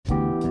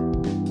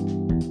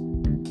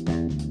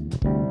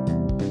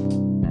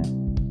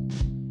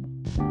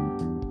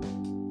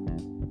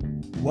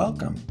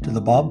Welcome to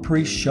the Bob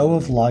Priest Show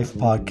of Life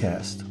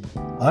podcast.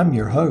 I'm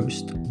your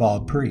host,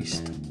 Bob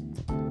Priest.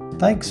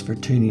 Thanks for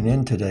tuning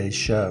in today's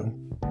show.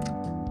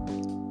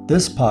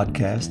 This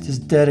podcast is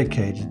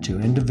dedicated to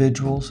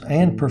individuals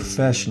and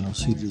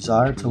professionals who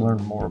desire to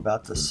learn more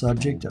about the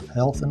subject of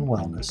health and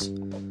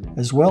wellness,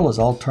 as well as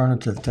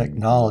alternative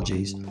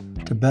technologies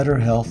to better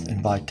health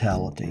and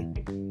vitality.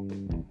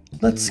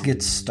 Let's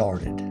get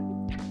started.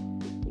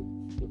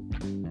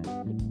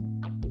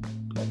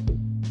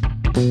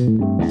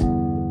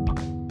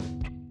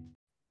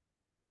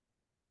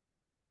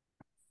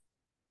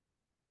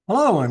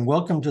 Hello, and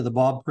welcome to the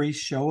Bob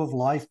Priest Show of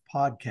Life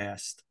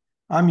podcast.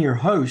 I'm your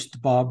host,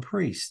 Bob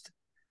Priest.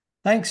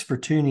 Thanks for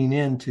tuning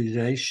in to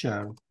today's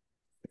show.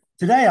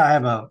 Today, I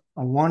have a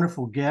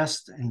wonderful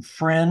guest and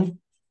friend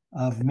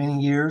of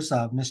many years,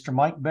 Mr.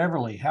 Mike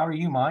Beverly. How are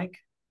you, Mike?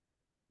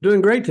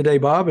 Doing great today,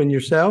 Bob. And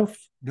yourself?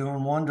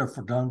 Doing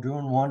wonderful.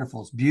 Doing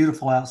wonderful. It's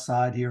beautiful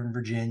outside here in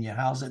Virginia.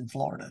 How's it in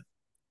Florida?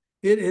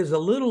 It is a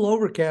little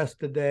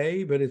overcast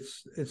today, but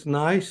it's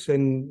nice.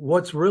 And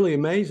what's really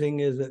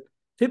amazing is that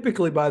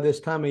typically by this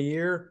time of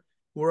year,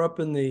 we're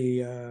up in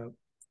the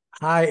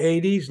high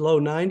 80s, low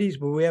 90s,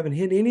 but we haven't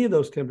hit any of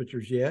those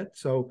temperatures yet.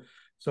 So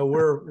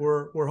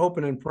we're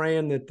hoping and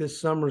praying that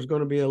this summer is going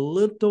to be a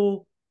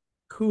little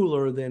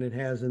cooler than it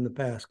has in the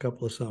past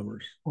couple of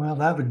summers. Well,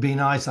 that would be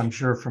nice, I'm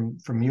sure,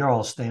 from your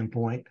all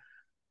standpoint.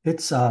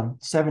 It's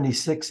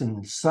 76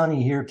 and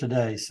sunny here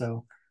today,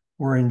 so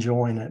we're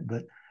enjoying it.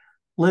 But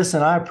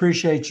listen, I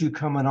appreciate you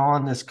coming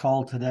on this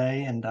call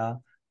today, and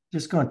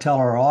just going to tell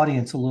our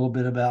audience a little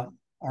bit about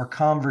our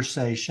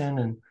conversation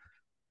and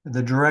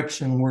the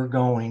direction we're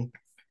going.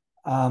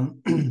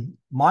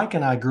 Mike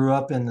and I grew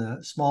up in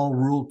a small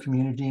rural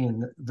community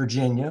in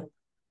Virginia,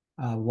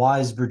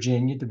 Wise,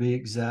 Virginia, to be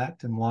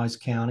exact, in Wise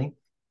County,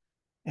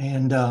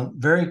 and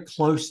very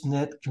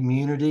close-knit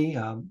community.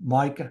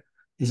 Mike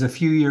is a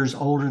few years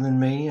older than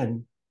me,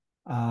 and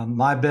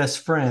my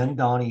best friend,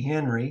 Donnie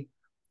Henry,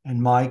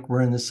 and Mike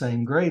were in the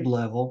same grade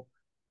level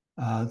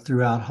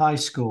throughout high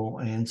school.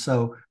 And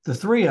so the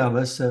three of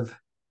us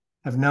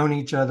have known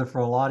each other for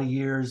a lot of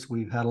years.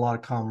 We've had a lot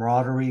of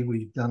camaraderie.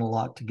 We've done a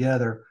lot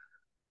together.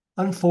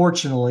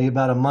 Unfortunately,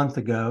 about a month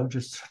ago,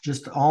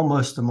 just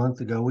almost a month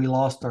ago, we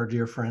lost our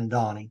dear friend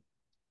Donnie.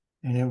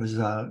 And it was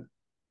a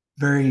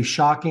very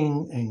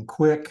shocking and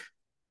quick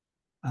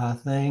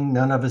thing.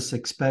 None of us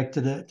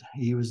expected it.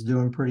 He was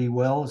doing pretty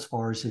well as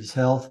far as his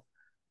health,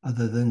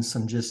 other than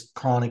some just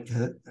chronic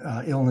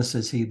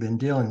illnesses he'd been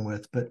dealing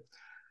with. But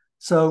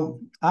so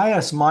I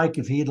asked Mike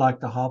if he'd like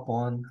to hop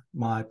on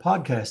my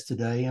podcast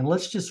today, and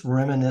let's just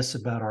reminisce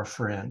about our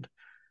friend.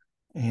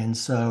 And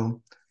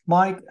so,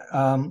 Mike,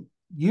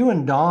 you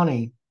and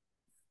Donnie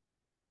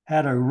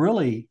had a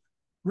really,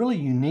 really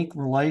unique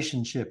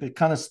relationship. It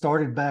kind of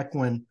started back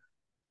when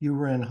you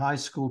were in high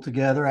school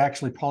together,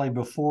 actually probably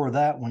before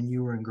that when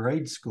you were in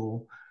grade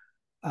school.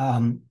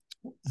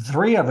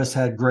 Three of us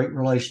had great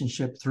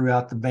relationship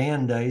throughout the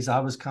band days. I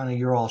was kind of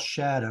your all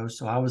shadow,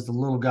 so I was the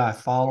little guy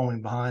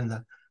following behind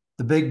the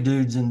big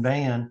dudes in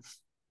band.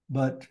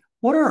 But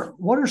what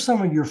are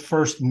some of your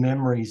first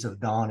memories of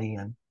Donnie,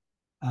 and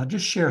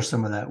just share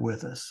some of that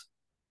with us?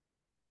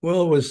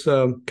 Well, it was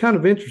kind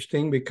of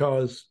interesting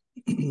because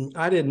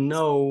I didn't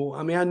know.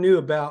 I mean, I knew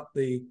about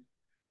the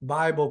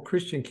Bible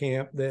Christian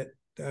camp that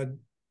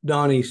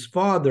Donnie's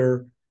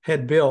father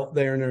had built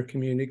there in their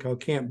community called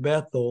Camp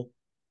Bethel.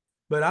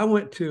 But I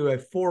went to a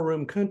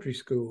 4-room country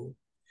school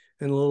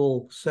in a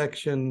little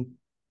section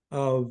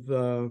of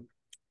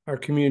our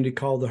community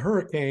called the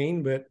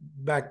Hurricane, but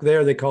back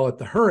there they call it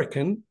the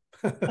Hurricane.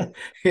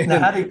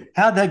 Now,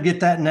 how'd that get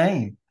that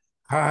name?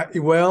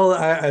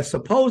 Well,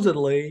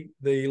 supposedly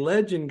the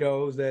legend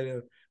goes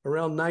that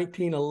around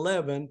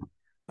 1911,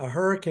 a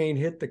hurricane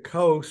hit the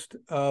coast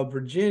of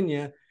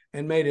Virginia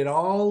and made it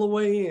all the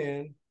way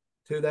in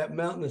to that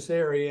mountainous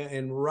area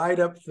and right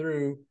up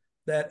through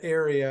that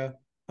area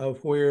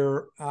of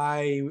where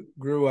I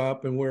grew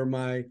up and where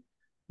my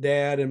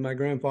dad and my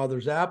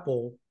grandfather's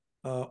apple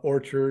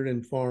orchard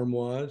and farm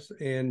was.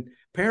 And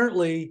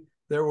apparently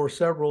there were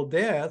several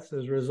deaths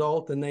as a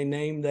result, and they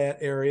named that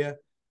area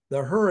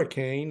the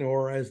Hurricane,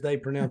 or as they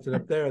pronounce it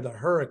up there, the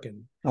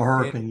Hurricane. The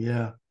Hurricane,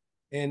 yeah.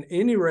 And at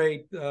any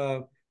rate,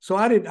 so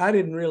I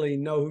didn't really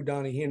know who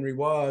Donnie Henry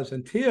was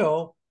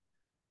until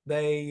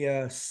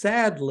they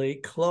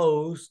sadly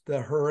closed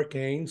the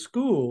Hurricane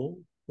School,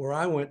 where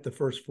I went the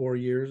first 4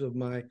 years of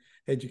my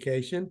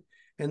education,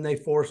 and they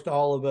forced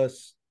all of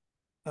us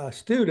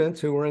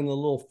students who were in the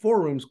little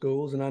 4-room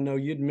schools. And I know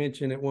you'd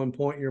mentioned at one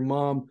point your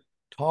mom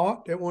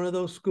taught at one of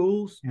those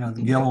schools. Yeah,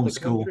 the Gillum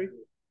School.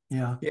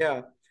 Yeah.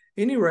 Yeah.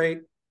 Any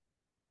rate,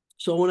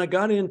 so when I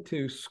got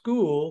into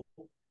school,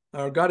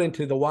 or got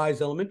into the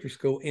Wise Elementary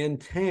School in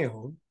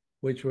town,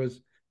 which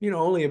was,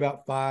 only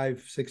about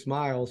 5-6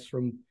 miles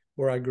from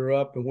where I grew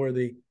up and where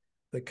the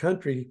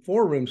country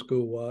 4-room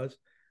school was,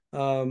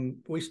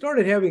 we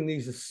started having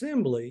these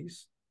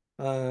assemblies.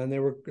 And they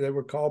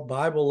were called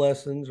Bible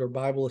lessons or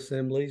Bible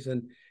assemblies,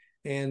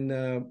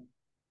 and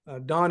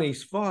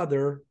Donnie's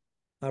father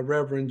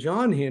Reverend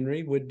John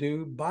Henry would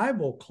do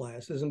Bible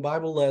classes and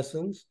Bible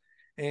lessons,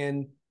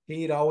 and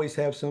he'd always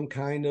have some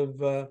kind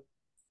of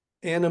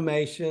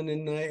animation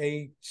and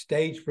a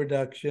stage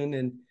production.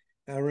 And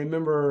I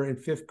remember in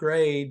fifth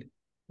grade,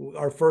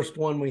 our first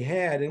one we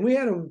had, and we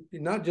had him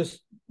not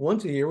just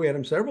once a year, we had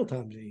him several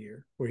times a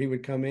year, where he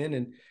would come in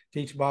and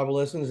teach Bible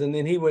lessons. And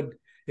then he would,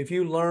 if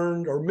you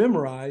learned or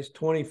memorized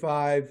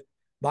 25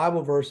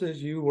 Bible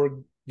verses, you were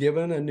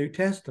given a New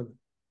Testament.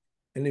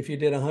 And if you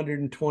did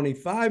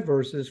 125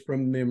 verses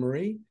from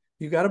memory,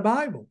 you got a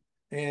Bible.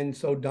 And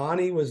so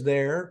Donnie was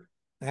there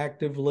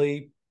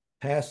actively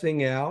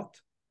passing out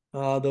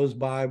those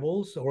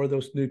Bibles or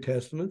those New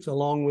Testaments,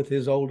 along with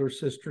his older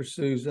sister,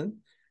 Susan,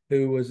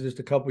 who was just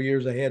a couple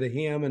years ahead of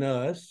him and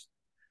us.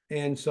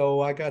 And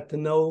so I got to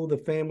know the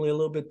family a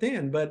little bit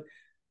then. But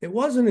it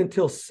wasn't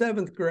until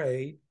seventh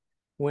grade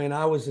when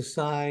I was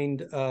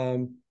assigned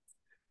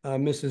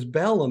Mrs.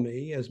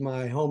 Bellamy as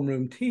my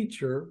homeroom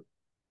teacher.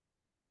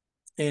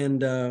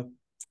 And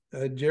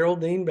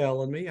Geraldine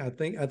Bellamy, I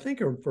think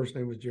her first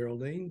name was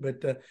Geraldine,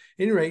 but at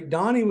any rate,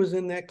 Donnie was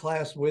in that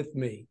class with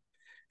me,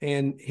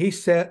 and he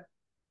sat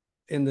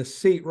in the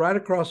seat right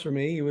across from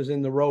me. He was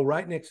in the row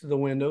right next to the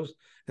windows,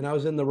 and I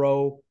was in the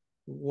row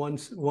one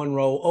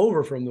row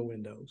over from the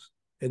windows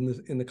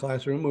in the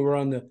classroom. We were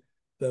on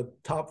the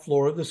top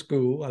floor of the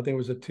school. I think it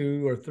was a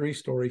 2 or 3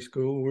 story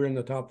school. We were in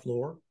the top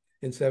floor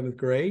in seventh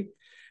grade,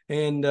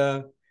 and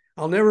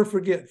I'll never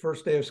forget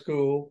first day of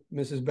school.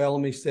 Mrs.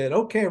 Bellamy said,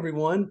 "Okay,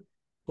 everyone,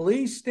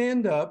 please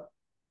stand up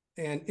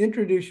and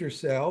introduce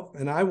yourself.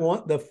 And I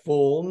want the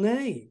full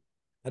name.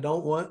 I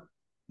don't want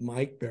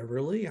Mike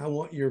Beverly. I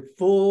want your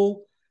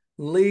full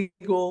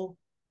legal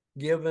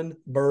given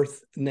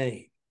birth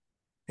name."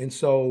 And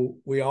so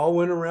we all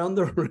went around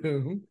the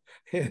room,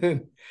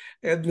 and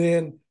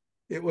then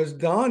it was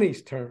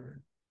Donnie's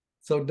turn.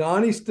 So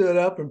Donnie stood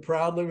up and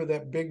proudly, with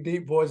that big,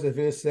 deep voice of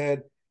his,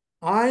 said,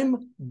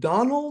 "I'm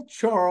Donald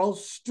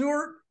Charles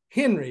Stewart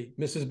Henry,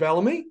 Mrs.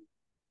 Bellamy."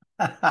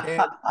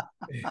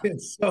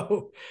 And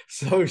so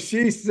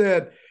she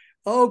said,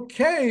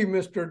 "Okay,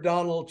 Mr.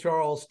 Donald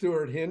Charles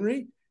Stewart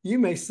Henry, you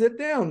may sit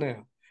down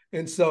now."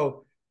 And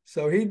so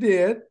he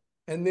did.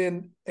 And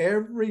then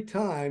every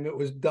time it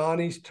was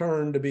Donnie's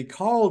turn to be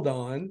called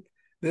on,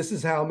 this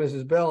is how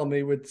Mrs.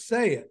 Bellamy would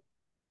say it.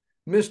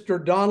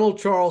 "Mr. Donald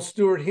Charles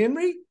Stewart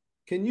Henry,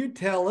 can you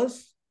tell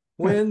us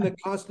when the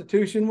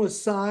Constitution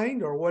was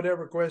signed?" or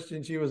whatever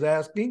question she was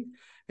asking.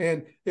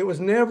 And it was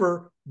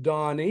never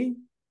Donnie,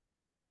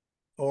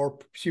 or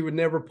she would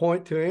never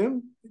point to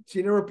him.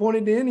 She never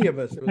pointed to any of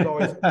us. It was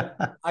always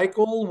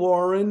Michael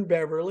Warren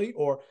Beverly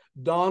or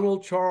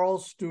Donald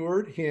Charles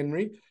Stewart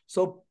Henry.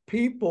 So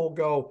people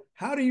go,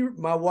 "How do you,"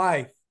 my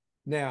wife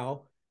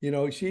now,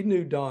 she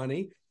knew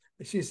Donnie.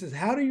 She says,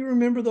 "How do you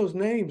remember those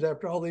names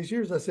after all these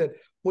years?" I said,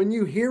 "When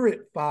you hear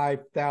it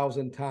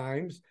 5,000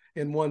 times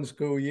in one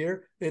school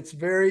year, it's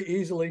very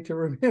easily to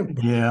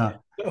remember." Yeah.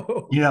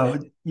 So,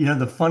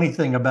 The funny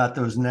thing about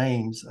those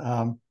names,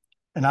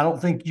 and I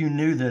don't think you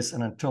knew this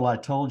until I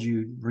told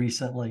you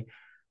recently,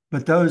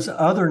 but those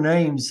other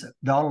names,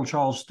 Donald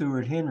Charles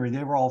Stewart Henry,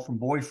 they were all from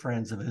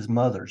boyfriends of his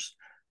mother's.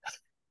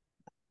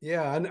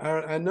 yeah,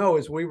 I know.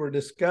 As we were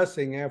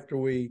discussing after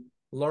we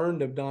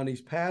learned of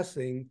Donnie's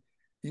passing,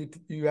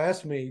 you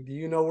asked me, "Do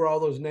you know where all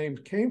those names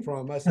came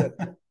from?" I said,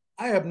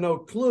 "I have no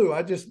clue.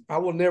 I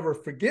will never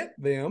forget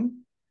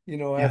them,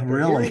 Yeah, after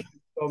really. hearing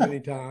so many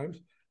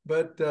times."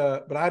 But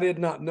I did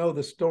not know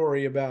the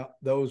story about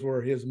those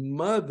were his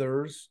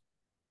mother's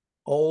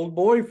old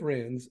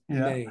boyfriend's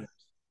Yeah. names.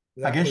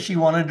 I That guess was, she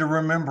wanted to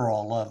remember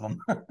all of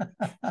them.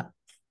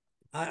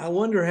 I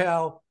wonder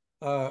how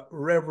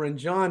Reverend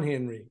John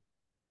Henry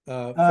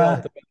felt Uh,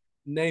 about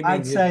naming I'd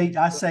his. say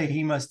I say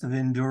he must have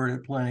endured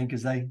it plenty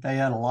because they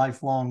had a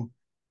lifelong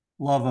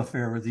love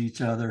affair with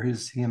each other.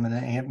 Him and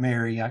Aunt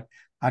Mary.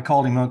 I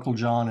called him Uncle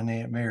John and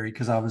Aunt Mary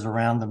because I was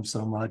around them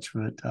so much.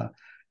 But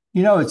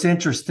it's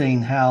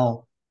interesting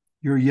how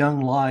your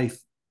young life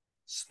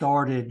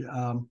started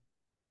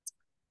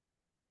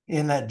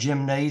in that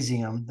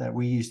gymnasium that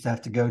we used to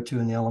have to go to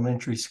in the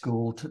elementary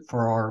school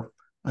for our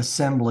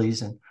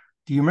assemblies. And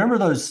do you remember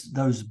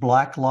those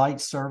black light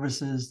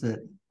services that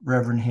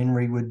Reverend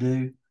Henry would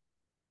do?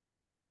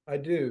 I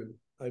do.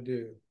 I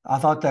do. I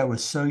thought that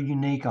was so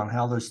unique on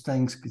how those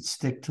things could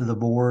stick to the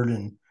board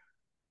and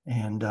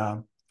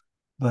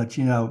but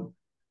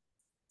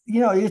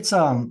it's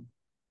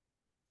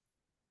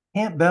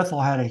Camp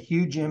Bethel had a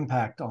huge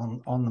impact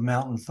on the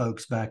mountain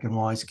folks back in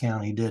Wise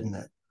County, didn't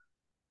it?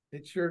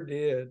 It sure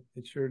did.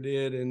 It sure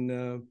did. And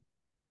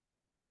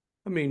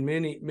I mean,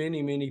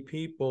 many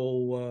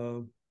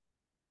people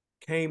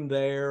came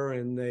there,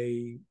 and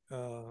they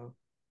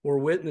were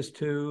witnessed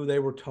to. They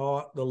were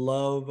taught the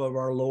love of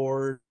our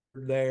Lord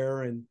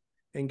there, and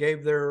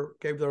gave their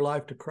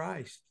life to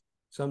Christ.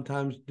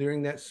 Sometimes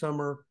during that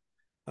summer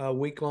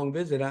week-long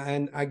visit,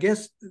 and I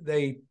guess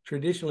they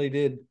traditionally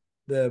did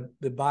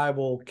the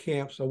Bible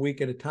camps a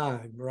week at a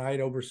time, right,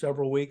 over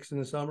several weeks in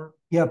the summer.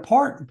 Yeah,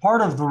 part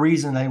of the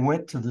reason they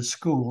went to the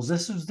schools,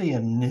 this was the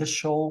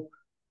initial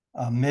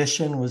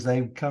mission was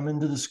they would come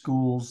into the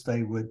schools,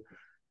 they would,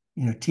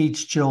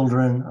 teach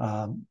children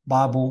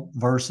Bible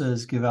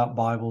verses, give out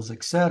Bibles,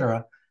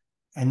 etc.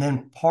 And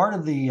then part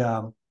of the,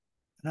 and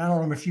I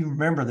don't know if you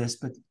remember this,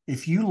 but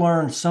if you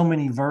learned so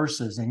many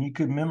verses and you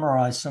could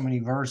memorize so many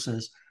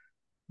verses,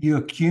 you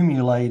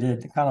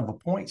accumulated kind of a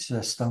point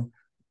system,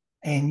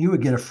 and you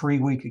would get a free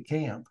week of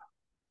camp.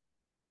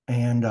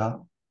 And I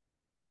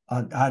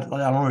don't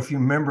know if you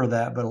remember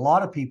that, but a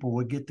lot of people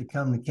would get to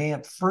come to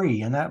camp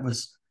free, and that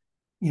was,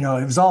 it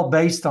was all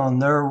based on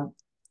their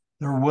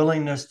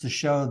willingness to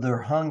show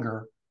their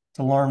hunger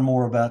to learn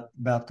more about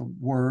the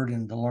Word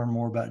and to learn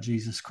more about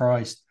Jesus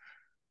Christ.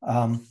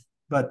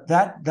 But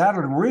that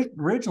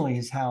originally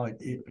is how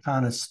it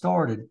kind of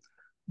started.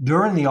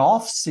 During the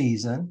off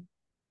season,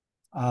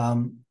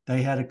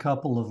 they had a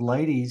couple of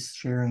ladies.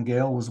 Sharon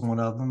Gale was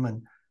one of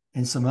them,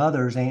 and some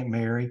others. Aunt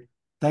Mary.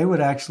 They would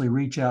actually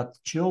reach out to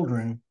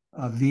children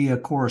via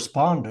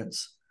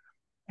correspondence,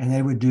 and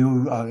they would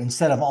do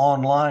instead of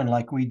online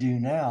like we do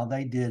now.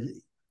 They did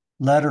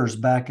letters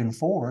back and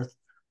forth,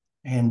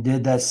 and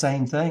did that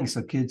same thing,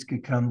 so kids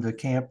could come to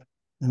camp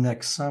the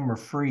next summer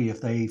free if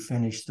they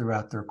finished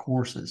throughout their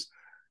courses.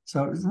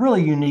 So it's a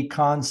really unique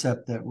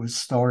concept that was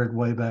started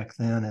way back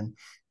then,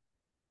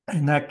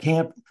 and that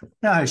camp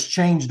now has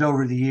changed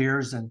over the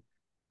years, and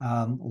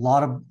a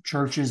lot of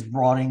churches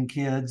brought in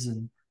kids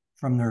and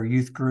from their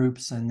youth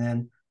groups, and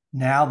then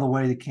now the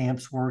way the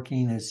camp's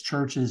working is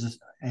churches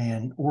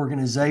and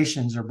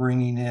organizations are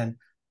bringing in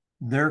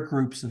their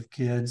groups of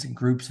kids and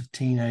groups of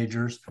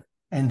teenagers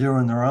and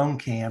doing their own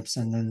camps,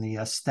 and then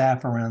the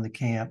staff around the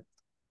camp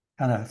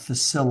kind of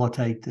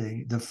facilitate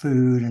the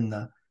food and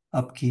the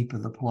upkeep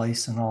of the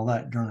place and all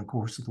that during the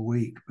course of the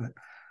week. But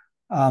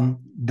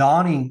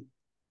Donnie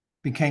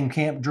became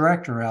camp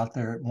director out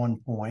there at one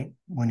point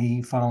when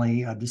he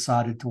finally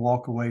decided to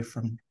walk away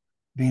from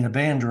being a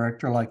band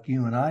director like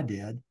you and I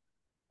did.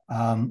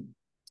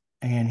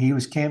 And he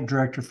was camp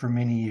director for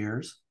many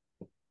years.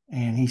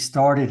 And he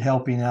started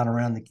helping out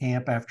around the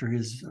camp after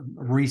his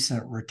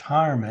recent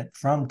retirement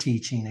from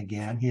teaching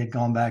again. He had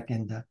gone back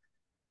into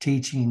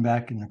teaching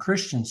back in the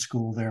Christian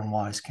school there in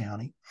Wise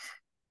County.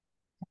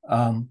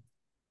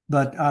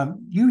 But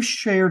you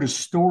shared a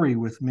story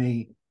with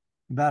me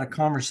about a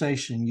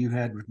conversation you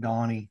had with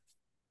Donnie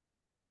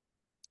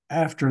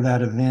after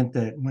that event,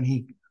 that when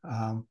he,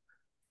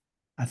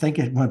 I think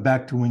it went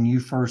back to when you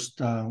first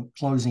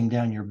closing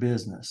down your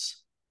business.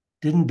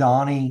 Didn't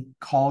Donnie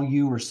call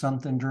you or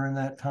something during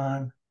that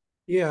time?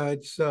 Yeah,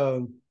 it's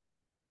I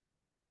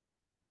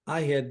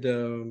had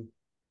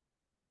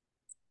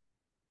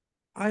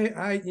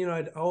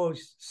I'd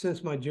always,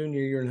 since my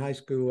junior year in high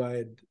school, I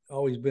had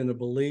always been a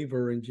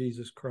believer in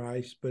Jesus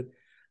Christ, but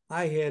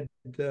I had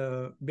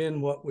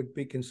been what would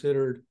be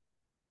considered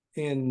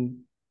in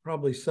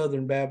probably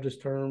Southern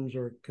Baptist terms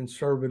or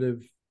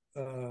conservative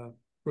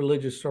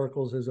religious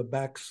circles as a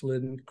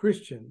backslidden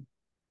Christian.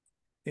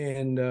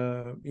 And,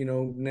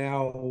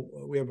 now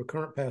we have a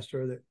current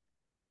pastor that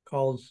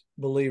calls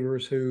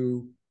believers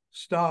who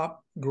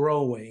stop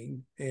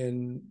growing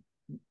and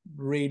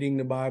reading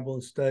the Bible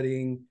and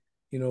studying,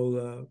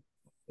 the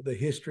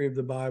history of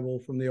the Bible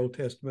from the Old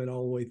Testament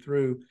all the way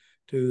through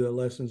to the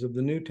lessons of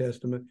the New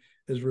Testament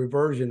as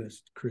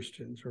reversionist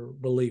Christians or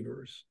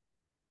believers.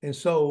 And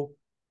so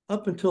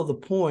up until the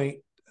point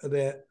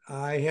that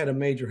I had a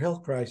major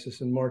health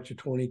crisis in March of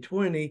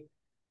 2020,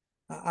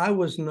 I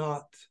was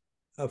not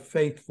a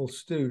faithful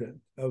student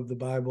of the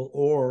Bible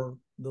or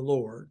the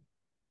Lord.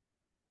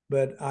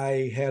 But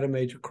I had a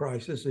major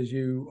crisis, as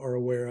you are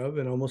aware of,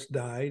 and almost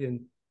died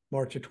in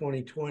March of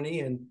 2020.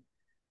 And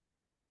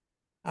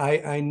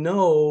I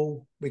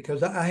know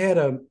because I had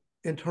an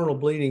internal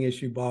bleeding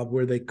issue, Bob,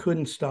 where they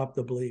couldn't stop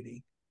the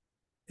bleeding.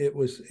 It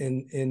was,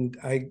 and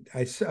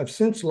I've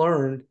since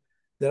learned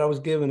that I was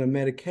given a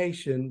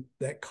medication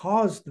that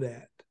caused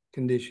that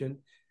condition,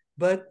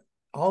 but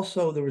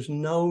also there was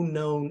no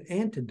known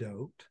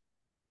antidote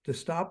to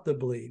stop the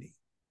bleeding.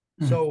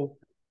 Mm-hmm.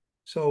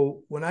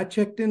 So when I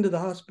checked into the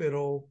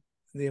hospital,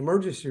 the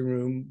emergency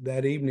room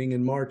that evening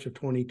in March of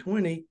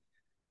 2020,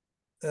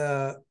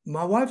 my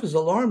wife was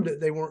alarmed that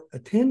they weren't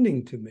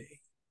attending to me.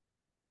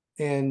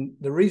 And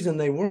the reason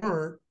they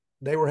were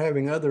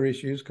having other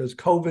issues because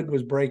COVID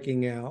was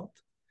breaking out.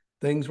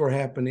 Things were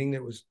happening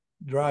that was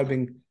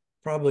driving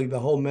probably the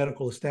whole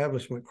medical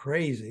establishment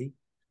crazy.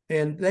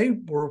 And they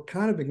were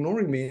kind of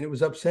ignoring me, and it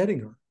was upsetting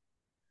her.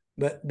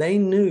 But they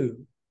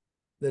knew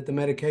that the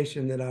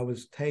medication that I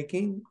was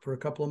taking for a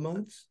couple of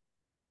months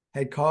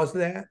had caused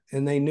that,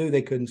 and they knew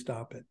they couldn't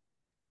stop it.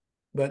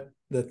 But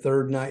the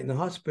third night in the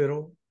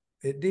hospital,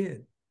 it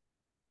did.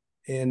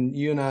 And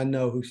you and I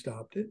know who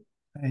stopped it.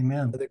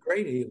 Amen. The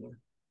great healer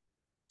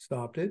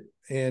stopped it.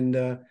 And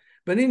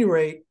but at any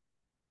rate,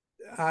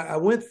 I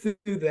went through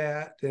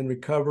that and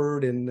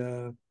recovered,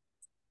 and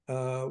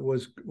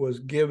was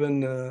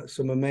given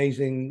some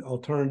amazing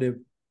alternative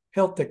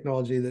health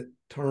technology that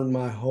turned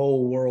my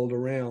whole world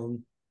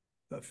around,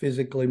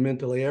 physically,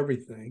 mentally,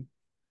 everything.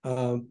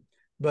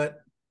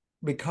 But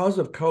because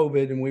of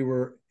COVID, and we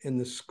were in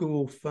the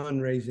school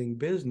fundraising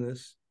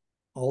business,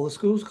 all the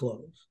schools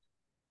closed.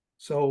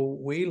 So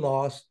we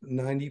lost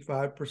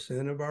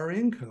 95% of our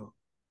income.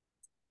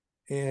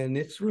 And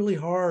it's really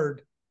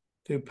hard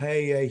to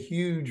pay a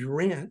huge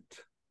rent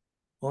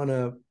on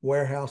a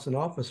warehouse and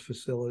office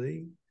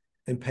facility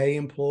and pay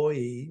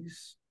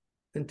employees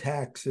and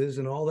taxes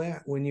and all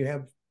that when you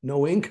have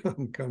no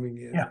income coming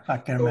in. Yeah, I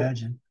can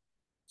imagine.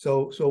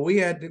 So we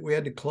had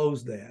to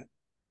close that.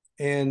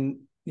 And,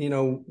 you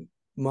know,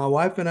 my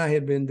wife and I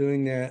had been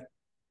doing that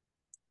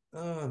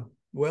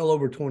well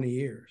over 20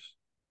 years.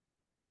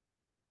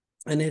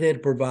 And it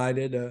had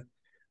provided a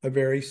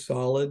very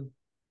solid,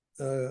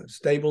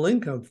 stable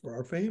income for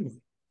our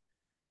family.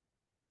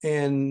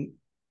 And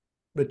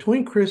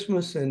between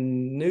Christmas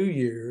and New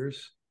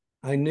Year's,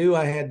 I knew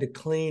I had to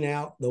clean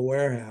out the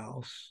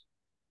warehouse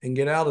and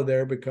get out of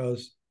there,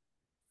 because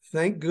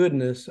thank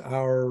goodness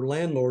our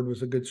landlord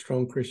was a good,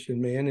 strong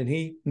Christian man, and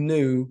he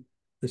knew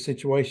the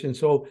situation.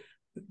 So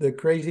the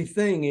crazy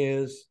thing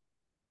is,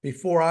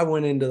 before I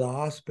went into the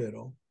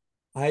hospital,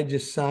 I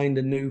just signed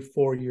a new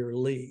 4-year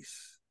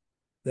lease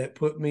that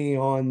put me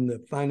on the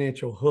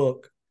financial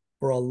hook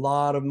for a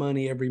lot of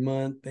money every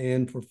month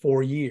and for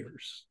 4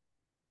 years.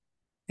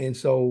 And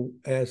so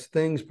as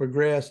things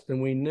progressed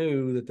and we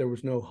knew that there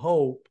was no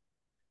hope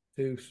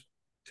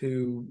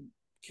to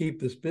keep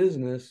this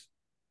business,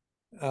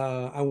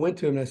 I went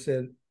to him and I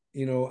said,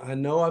 you know, I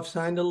know I've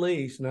signed a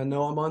lease and I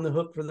know I'm on the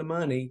hook for the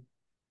money,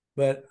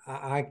 but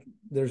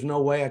there's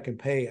no way I can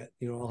pay it.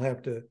 You know, I'll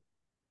have to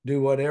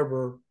do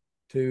whatever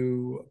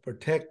to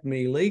protect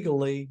me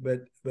legally,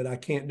 but I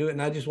can't do it.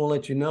 And I just want to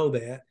let you know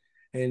that.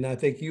 And I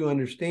think you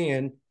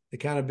understand the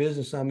kind of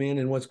business I'm in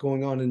and what's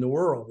going on in the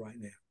world right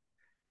now.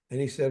 And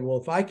he said, well,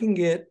 if I can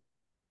get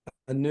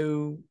a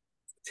new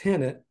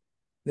tenant,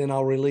 then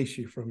I'll release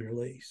you from your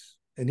lease.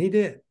 And he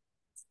did.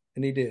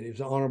 And he did. He was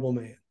an honorable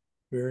man,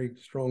 very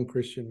strong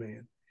Christian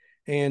man.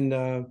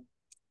 And,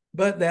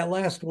 but that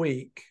last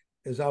week,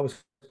 as I was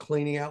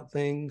cleaning out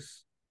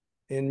things,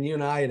 and you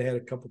and I had a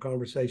couple of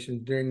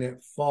conversations during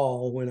that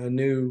fall when I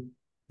knew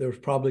there was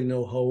probably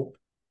no hope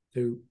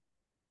to,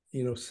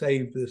 you know,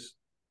 save this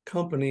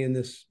company and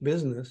this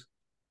business.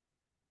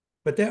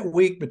 But that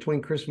week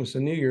between Christmas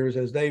and New Year's,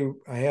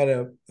 I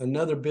had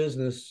another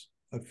business,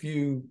 a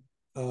few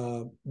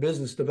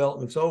business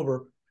developments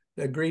over,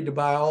 agreed to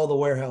buy all the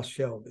warehouse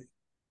shelving.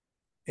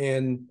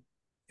 And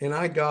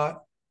I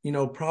got, you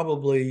know,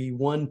 probably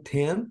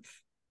 1/10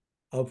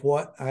 of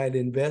what I had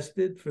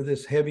invested for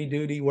this heavy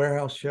duty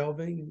warehouse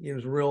shelving. It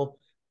was real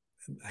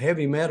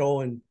heavy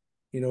metal, and,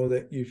 you know,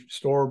 that you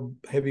store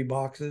heavy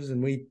boxes,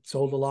 and we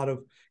sold a lot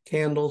of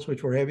candles,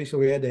 which were heavy. So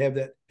we had to have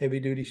that heavy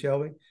duty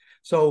shelving.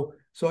 So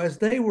as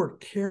they were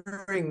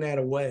carrying that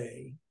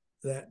away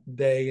that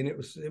day, and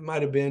it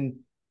might've been,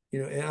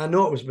 you know, and I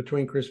know it was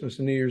between Christmas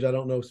and New Year's. I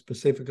don't know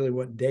specifically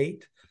what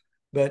date,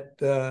 but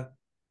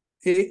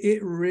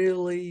it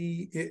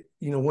really,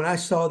 you know, when I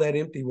saw that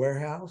empty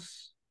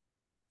warehouse,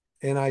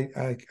 and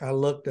I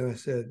looked and I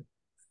said,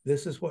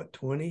 this is what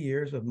 20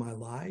 years of my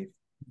life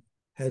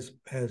has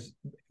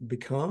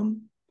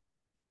become.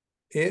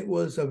 It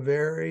was a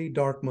very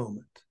dark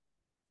moment.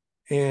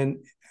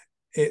 And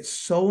it's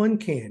so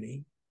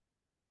uncanny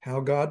how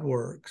God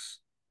works.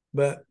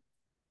 But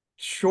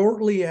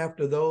shortly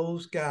after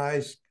those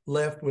guys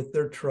left with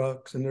their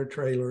trucks and their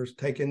trailers,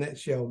 taking that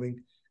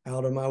shelving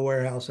out of my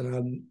warehouse, and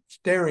I'm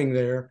staring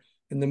there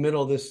in the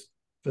middle of this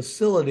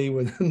facility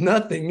with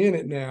nothing in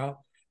it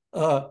now,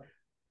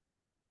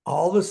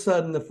 all of a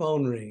sudden the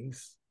phone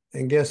rings,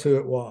 and guess who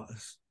it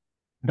was?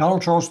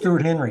 Donald Charles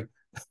Stewart Henry.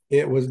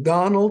 It was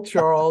Donald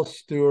Charles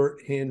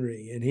Stewart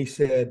Henry. And he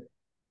said,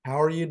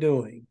 how are you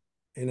doing?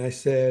 And I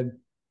said,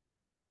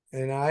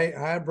 and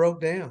I broke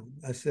down.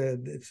 I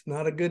said, it's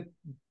not a good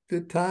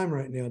time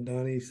right now,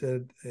 Donnie. He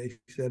said,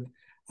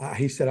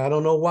 I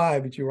don't know why,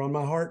 but you were on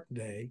my heart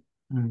today.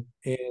 Mm.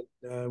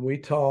 And we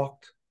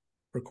talked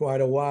for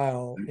quite a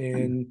while,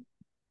 and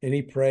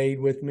he prayed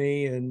with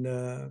me,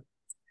 and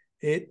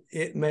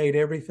it made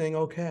everything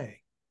okay.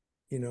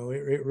 You know,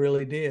 it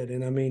really did.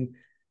 And I mean,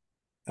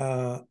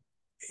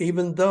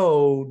 even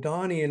though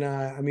Donnie and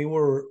I mean,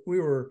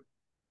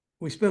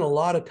 we spent a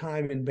lot of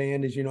time in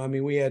band, as you know. I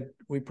mean,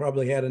 we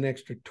probably had an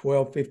extra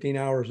 12, 15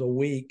 hours a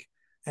week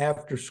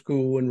after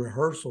school and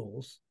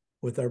rehearsals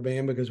with our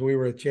band, because we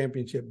were a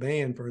championship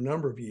band for a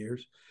number of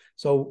years.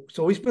 So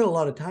we spent a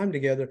lot of time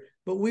together,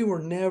 but we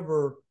were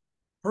never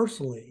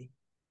personally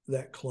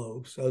that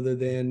close, other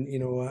than, you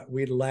know,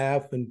 we'd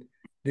laugh and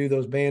do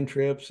those band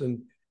trips,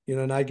 and, you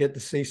know, and I get to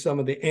see some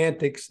of the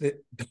antics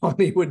that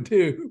Donnie would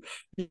do,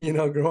 you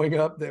know, growing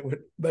up, that would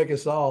make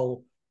us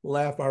all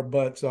laugh our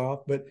butts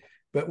off. But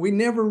we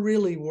never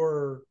really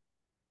were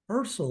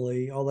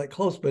personally all that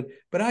close. But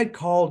I'd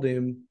called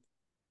him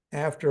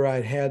after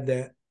I'd had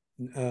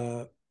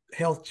that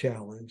health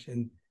challenge,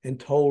 and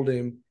told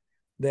him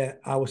that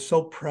I was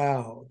so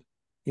proud,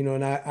 you know,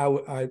 and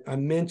I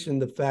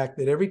mentioned the fact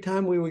that every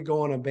time we would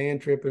go on a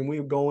band trip and we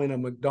would go in a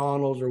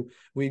McDonald's, or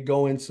we'd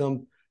go in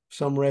some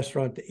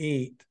restaurant to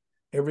eat,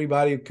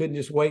 everybody couldn't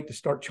just wait to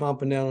start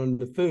chomping down on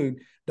the food.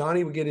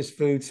 Donnie would get his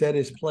food, set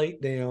his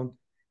plate down,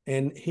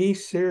 And he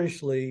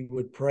seriously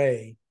would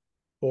pray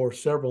for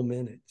several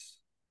minutes,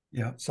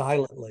 Yeah.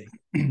 silently.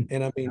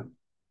 And I Yeah. mean,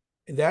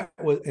 that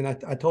was, and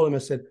I told him, I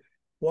said,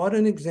 what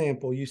an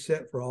example you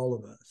set for all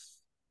of us.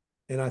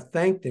 And I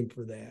thanked him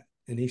for that.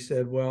 And he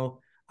said,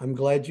 well, I'm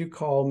glad you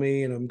called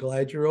me, and I'm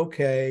glad you're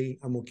okay.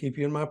 I'm going to keep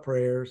you in my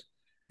prayers.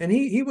 And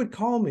he would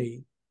call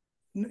me,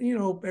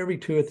 every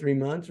 2 or 3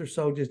 months or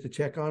so, just to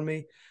check on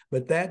me.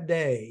 But that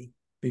day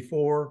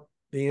before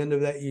the end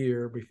of that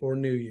year, before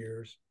New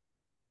Year's,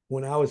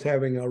 when I was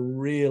having a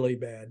really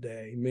bad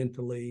day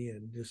mentally,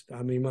 and just,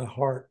 I mean, my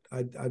heart,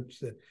 I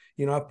said,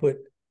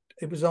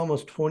 it was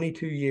almost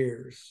 22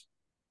 years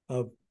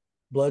of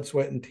blood,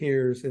 sweat, and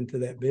tears into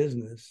that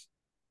business.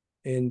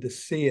 And to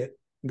see it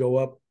go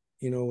up,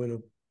 in a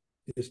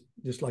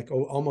just like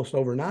almost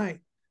overnight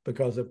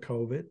because of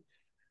COVID.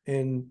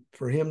 And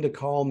for him to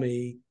call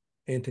me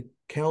and to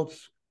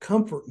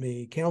comfort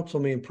me, counsel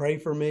me, and pray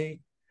for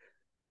me,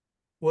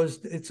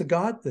 it's a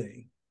God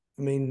thing.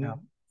 I Yeah. mean,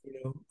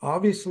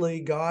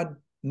 obviously God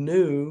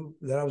knew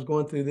that I was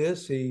going through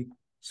this. He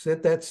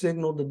sent that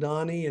signal to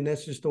Donnie, and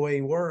that's just the way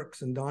he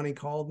works. And Donnie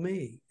called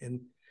me,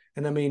 and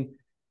I mean,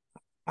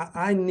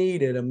 I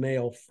needed a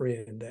male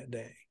friend that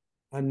day.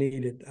 I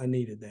needed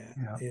that,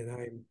 Yeah.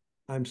 and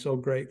I'm so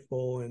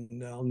grateful,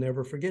 and I'll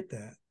never forget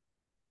that.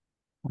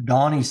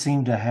 Donnie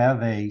seemed to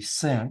have a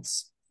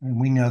sense, and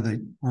we know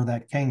that where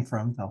that came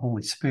from, the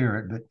Holy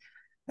Spirit, but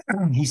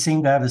he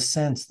seemed to have a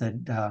sense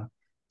that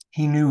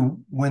he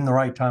knew when the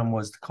right time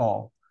was to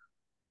call.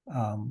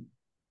 Um,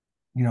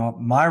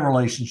 my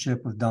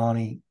relationship with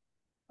Donnie,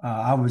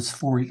 I'm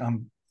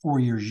 4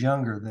 years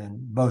younger than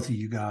both of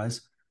you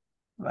guys.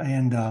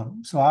 And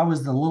so I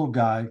was the little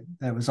guy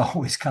that was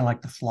always kind of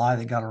like the fly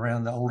that got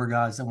around the older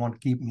guys that wanted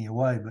to keep me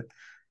away. But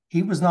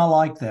he was not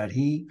like that.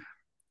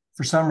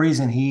 For some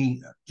reason,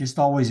 he just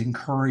always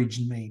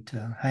encouraged me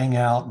to hang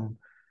out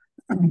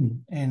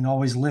and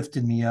always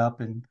lifted me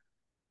up.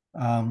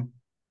 Um,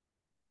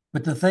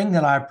 but the thing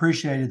that I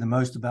appreciated the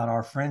most about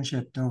our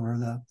friendship over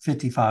the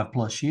 55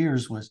 plus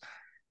years was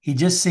he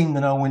just seemed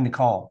to know when to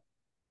call.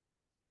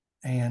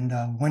 And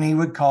when he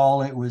would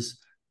call, it was,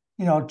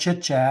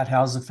 chit chat,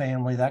 how's the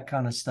family, that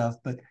kind of stuff.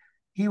 But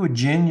he would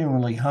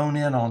genuinely hone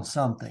in on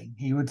something.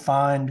 He would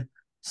find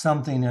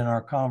something in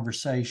our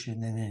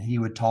conversation, and then he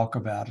would talk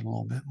about it a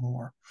little bit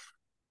more.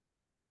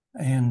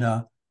 And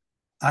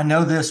I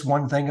know this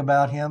one thing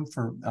about him.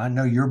 I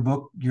know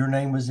your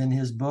name was in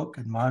his book,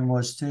 and mine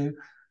was too.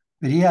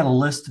 But he had a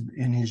list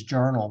in his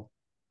journal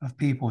of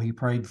people he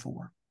prayed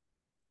for,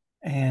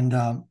 and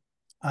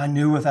I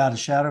knew without a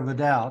shadow of a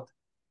doubt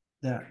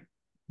that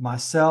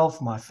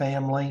myself, my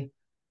family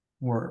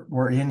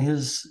were in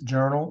his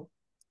journal,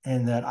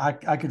 and that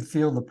I could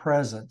feel the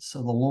presence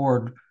of the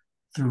Lord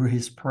through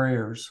his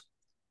prayers.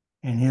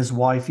 And his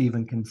wife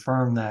even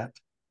confirmed that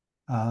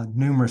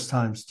numerous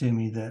times to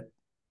me, that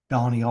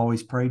Donnie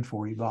always prayed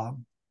for you,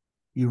 Bob.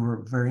 You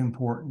were very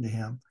important to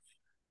him.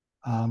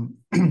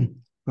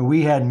 But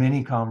we had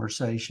many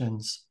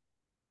conversations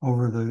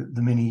over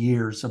the many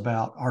years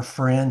about our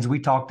friends. We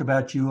talked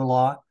about you a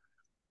lot.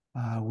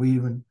 We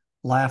even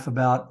laugh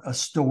about a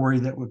story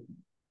that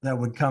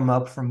would come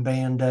up from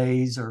band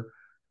days,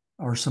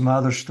 or some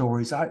other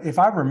stories. If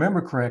I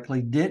remember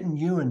correctly, didn't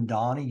you and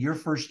Donnie, your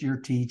first year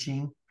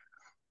teaching,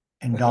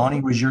 and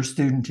Donnie was your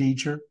student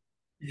teacher?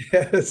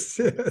 Yes.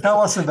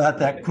 Tell us about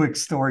that quick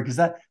story, because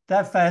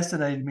that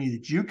fascinated me,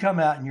 that you come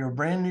out and you're a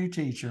brand new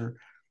teacher,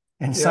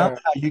 and somehow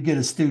Yeah. you get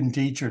a student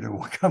teacher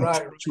to come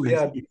Right. teach with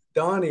Yeah. you.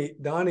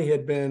 Donnie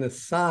had been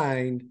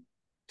assigned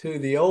to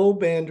the old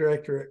band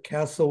director at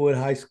Castlewood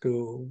High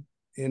School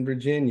in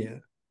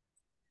Virginia.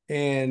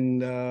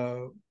 And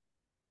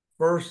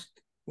first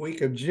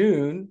week of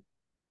June,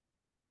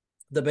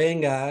 the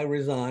band guy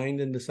resigned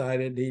and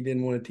decided he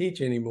didn't want to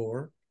teach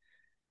anymore.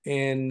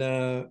 And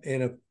I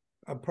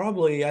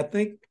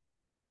think it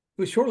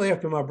was shortly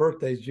after my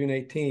birthday, June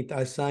 18th,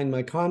 I signed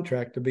my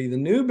contract to be the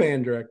new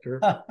band director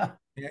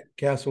at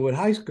Castlewood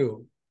High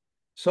School.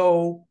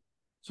 So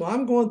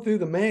I'm going through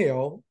the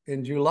mail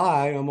in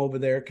July. I'm over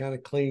there kind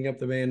of cleaning up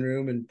the band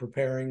room and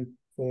preparing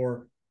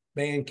for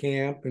band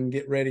camp and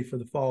get ready for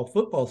the fall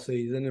football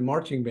season and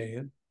marching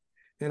band.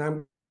 And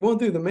I'm going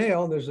through the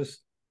mail, and there's this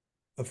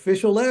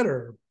official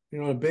letter,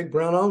 a big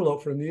brown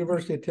envelope from the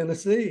University of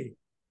Tennessee.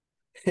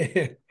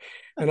 And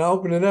I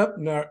open it up,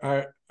 and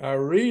I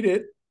read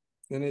it,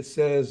 and it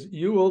says,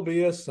 you will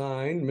be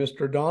assigned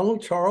Mr.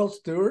 Donald Charles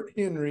Stewart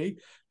Henry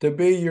to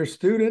be your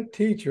student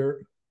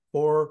teacher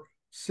for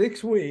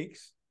 6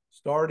 weeks,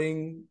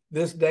 starting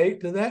this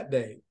date to that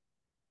date.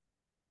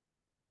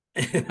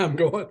 And I'm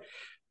going,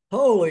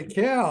 holy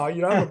cow,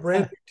 I'm a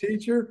brand new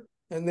teacher,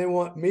 and they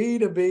want me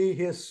to be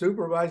his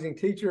supervising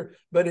teacher.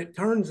 But it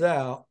turns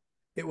out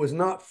it was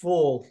not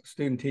full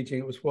student teaching.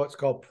 It was what's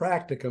called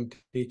practicum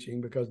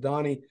teaching, because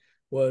Donnie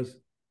was,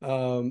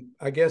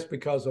 I guess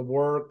because of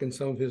work and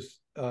some of his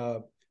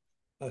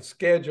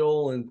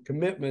schedule and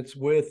commitments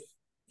with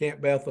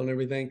Camp Bethel and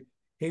everything,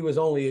 he was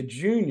only a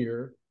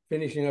junior,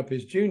 finishing up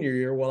his junior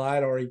year, while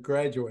I'd already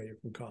graduated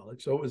from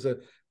college. So it was a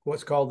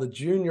what's called the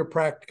junior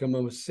practicum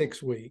of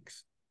 6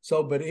 weeks.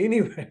 So, but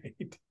anyway,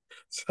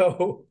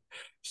 so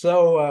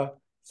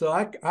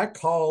I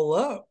call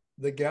up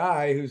the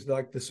guy who's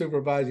like the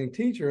supervising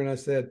teacher, and I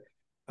said,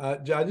 I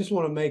just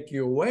want to make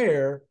you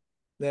aware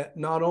that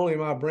not only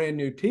am I a brand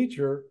new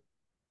teacher,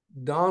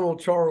 Donald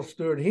Charles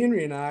Stewart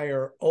Henry and I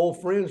are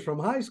old friends from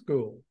high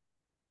school.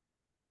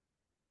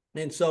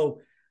 And so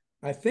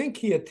I think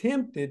he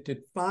attempted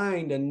to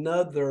find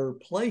another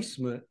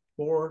placement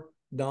for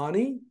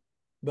Donnie,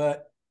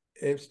 but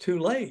it's too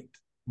late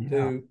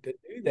to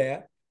do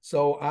that.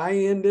 So I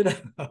ended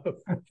up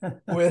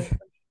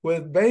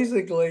with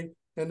basically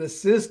an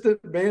assistant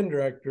band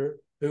director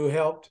who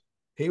helped.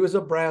 He was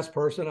a brass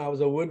person. I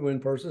was a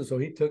woodwind person. So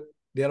he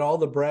did all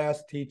the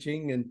brass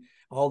teaching and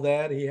all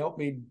that. He helped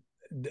me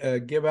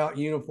give out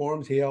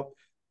uniforms. He helped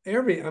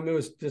it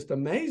was just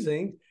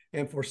amazing.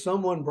 And for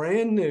someone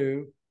brand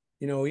new,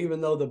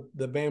 even though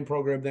the band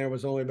program there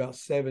was only about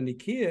 70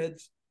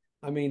 kids,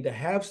 I mean, to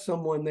have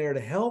someone there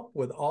to help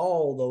with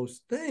all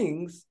those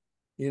things,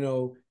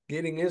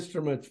 getting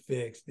instruments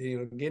fixed,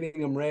 getting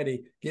them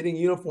ready, getting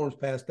uniforms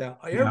passed out,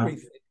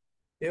 everything.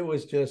 It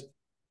was just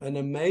an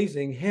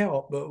amazing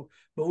help.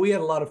 But we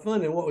had a lot of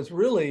fun. And what was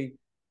really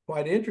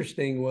quite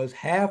interesting was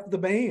half the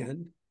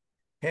band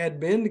had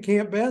been to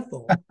Camp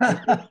Bethel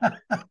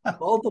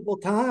multiple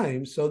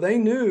times. So they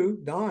knew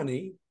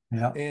Donnie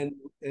and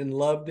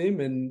loved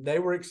him. And they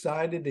were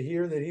excited to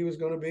hear that he was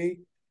going to be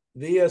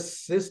the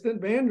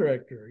assistant band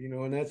director,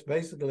 and that's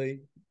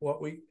basically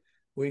what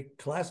we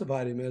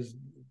classified him as,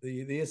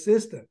 the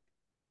assistant.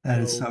 That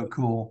is so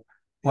cool.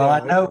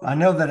 Well, yeah, I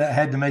know that it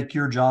had to make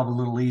your job a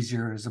little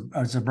easier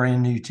as a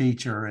brand new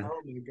teacher. And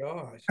oh my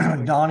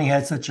gosh, Donnie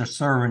had such a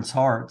servant's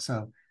heart,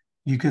 so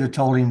you could have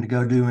told him to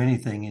go do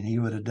anything, and he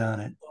would have done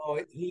it. Oh,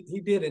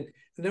 he didn't.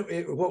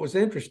 What was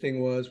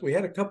interesting was we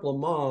had a couple of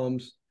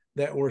moms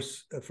that were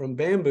from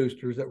Band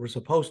Boosters that were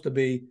supposed to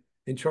be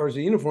in charge of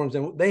the uniforms,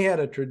 and they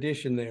had a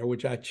tradition there,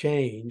 which I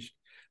changed.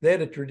 They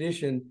had a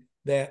tradition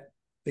that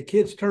the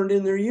kids turned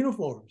in their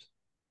uniforms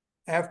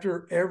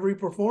after every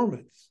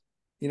performance.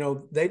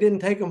 They didn't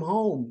take them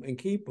home and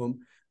keep them.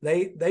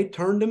 They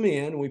turned them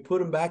in. We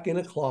put them back in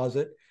a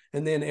closet,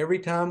 and then every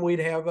time we'd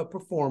have a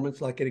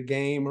performance, like at a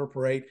game or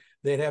parade,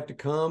 they'd have to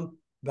come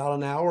about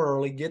an hour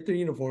early, get their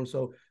uniform.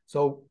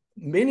 So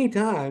many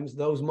times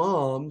those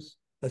moms,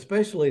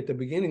 especially at the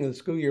beginning of the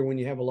school year when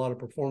you have a lot of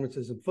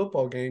performances and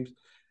football games,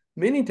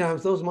 many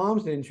times those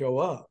moms didn't show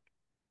up.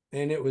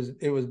 And it was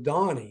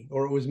Donnie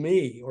or it was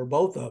me or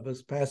both of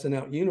us passing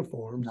out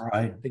uniforms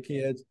to the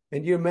kids.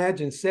 And you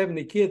imagine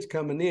 70 kids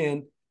coming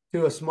in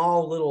to a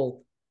small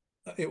little,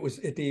 it was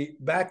at the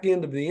back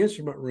end of the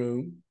instrument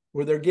room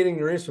where they're getting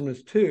their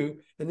instruments too,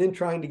 and then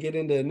trying to get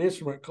into an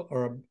instrument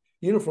or a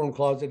uniform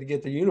closet to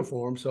get their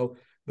uniform. So,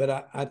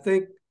 but I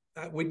think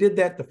we did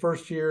that the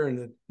first year, and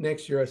the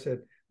next year I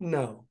said,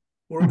 no,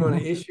 we're going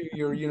to issue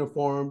your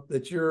uniform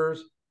that's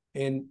yours,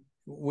 and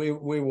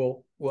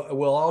we'll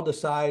all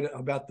decide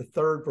about the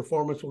third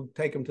performance. We'll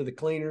take them to the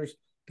cleaners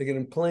to get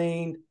them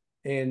cleaned,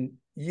 and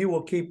you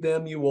will keep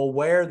them. You will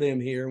wear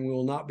them here, and we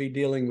will not be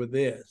dealing with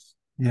this.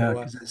 Yeah,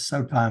 because it's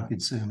so time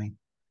consuming.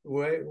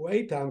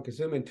 Way time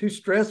consuming, too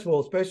stressful,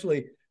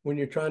 especially when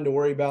you're trying to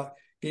worry about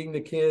getting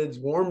the kids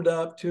warmed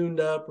up, tuned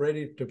up,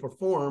 ready to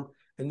perform,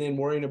 and then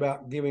worrying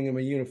about giving them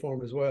a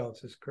uniform as well.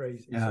 It's just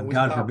crazy. Yeah, so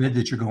God forbid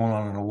that you're going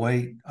on an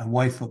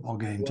away football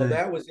game too.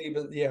 That was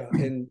even,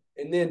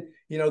 and then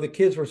the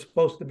kids were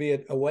supposed to be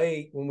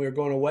away when we were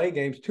going away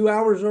games 2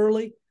 hours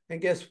early,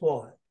 and guess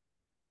what?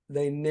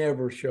 They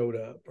never showed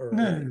up early.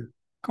 No,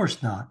 of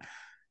course not.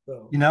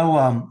 So.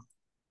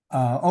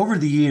 Over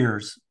the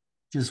years,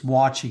 just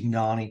watching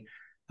Donnie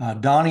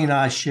and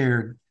I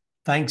shared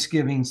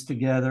Thanksgivings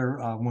together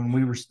when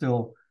we were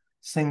still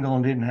single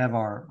and didn't have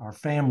our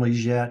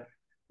families yet.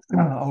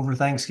 Over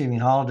Thanksgiving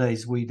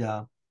holidays, we'd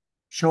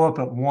show up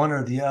at one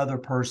or the other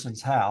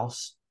person's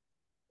house,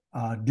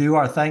 do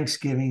our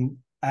Thanksgiving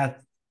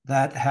at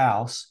that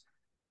house,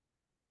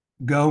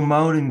 go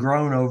moan and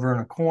groan over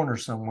in a corner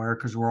somewhere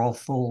because we're all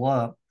full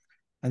up.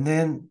 And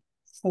then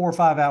 4 or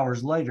 5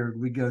 hours later,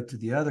 we go to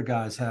the other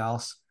guy's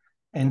house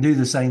and do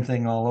the same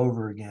thing all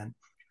over again.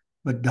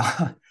 But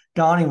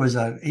Donnie was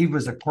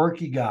a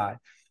quirky guy,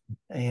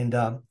 and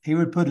he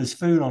would put his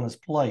food on his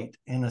plate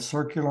in a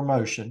circular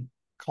motion,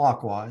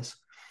 clockwise,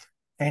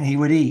 and he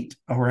would eat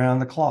around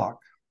the clock.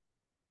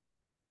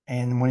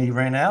 And when he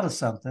ran out of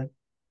something,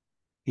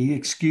 he'd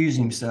excuse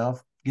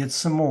himself, get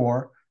some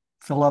more,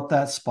 fill up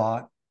that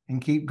spot,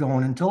 and keep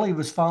going until he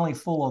was finally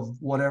full of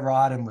whatever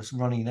item was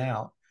running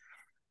out.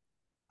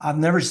 I've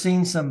never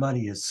seen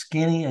somebody as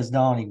skinny as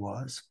Donnie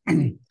was,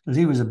 because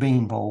he was a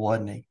beanpole,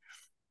 wasn't he?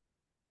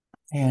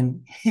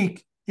 And he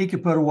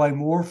could put away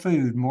more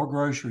food, more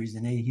groceries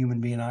than any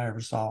human being I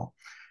ever saw.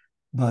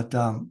 But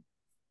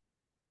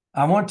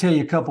I want to tell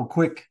you a couple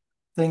quick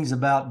things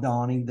about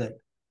Donnie that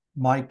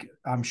Mike,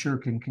 I'm sure,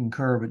 can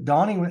concur. But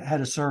Donnie had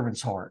a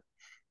servant's heart.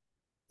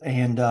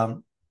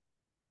 And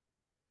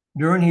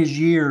during his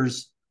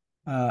years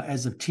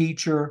as a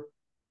teacher,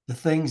 the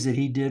things that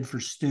he did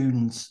for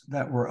students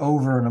that were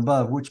over and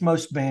above, which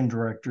most band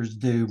directors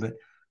do. But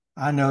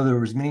I know there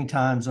was many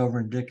times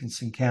over in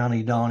Dickinson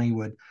County, Donnie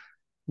would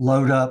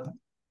load up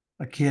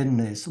a kid in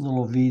this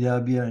little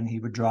VW and he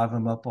would drive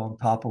him up on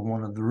top of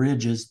one of the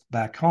ridges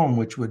back home,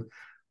 which would,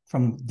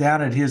 from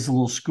down at his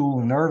little school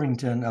in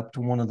Irvington up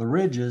to one of the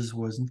ridges,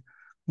 was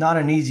not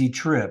an easy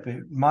trip.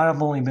 It might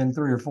have only been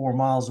 3 or 4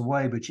 miles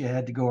away, but you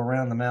had to go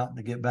around the mountain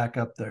to get back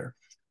up there.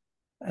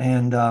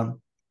 And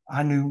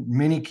I knew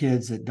many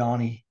kids that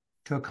Donnie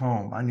took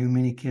home. I knew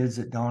many kids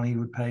that Donnie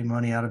would pay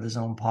money out of his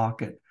own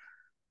pocket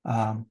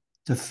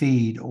to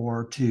feed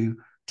or to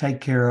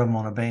take care of them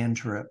on a band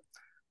trip.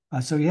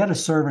 So he had a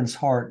servant's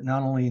heart,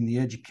 not only in the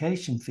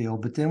education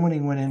field, but then when he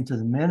went into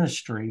the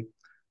ministry,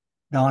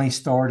 Donnie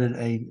started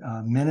a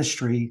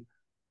ministry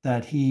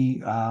that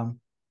he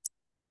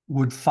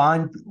would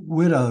find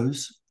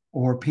widows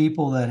or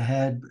people that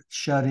had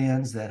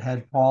shut-ins, that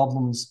had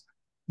problems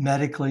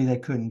medically, they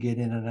couldn't get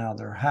in and out of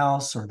their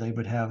house, or they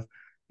would have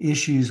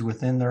issues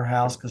within their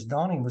house, because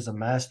Donnie was a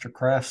master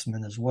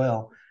craftsman as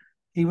well.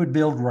 He would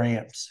build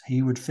ramps,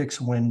 he would fix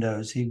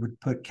windows, he would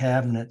put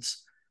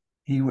cabinets,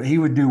 he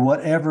would do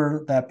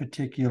whatever that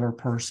particular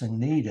person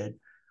needed.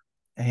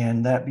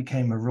 And that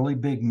became a really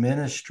big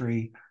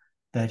ministry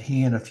that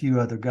he and a few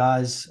other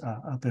guys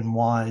up in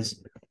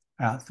Wise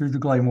out through the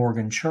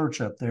Glamorgan Church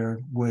up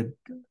there would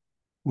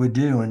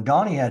do. And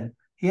Donnie had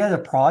a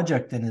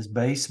project in his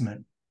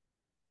basement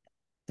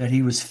that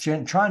he was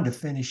trying to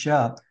finish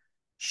up,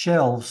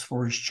 shelves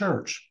for his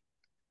church.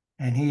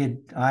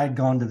 And I had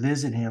gone to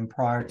visit him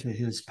prior to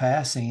his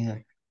passing,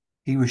 and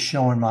he was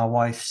showing my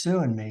wife Sue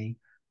and me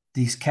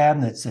these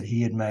cabinets that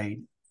he had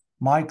made.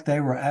 Mike, they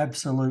were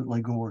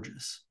absolutely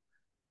gorgeous.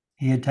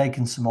 He had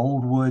taken some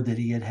old wood that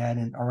he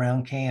had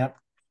around camp,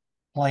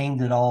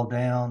 planed it all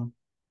down.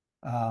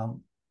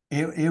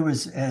 It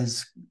was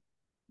as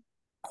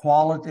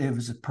quality. It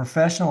was a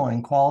professional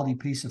and quality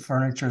piece of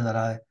furniture that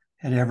I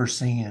had ever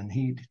seen.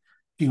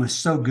 He was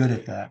so good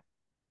at that.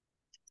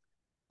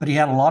 But he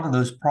had a lot of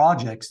those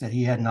projects that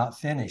he had not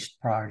finished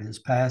prior to his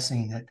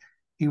passing that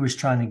he was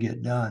trying to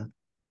get done.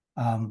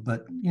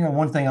 But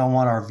one thing I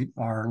want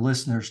our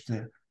listeners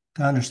to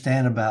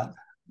understand about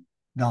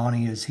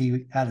Donnie is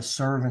he had a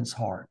servant's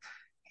heart.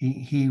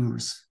 He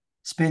was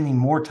spending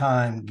more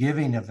time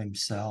giving of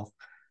himself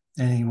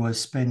than he was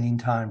spending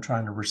time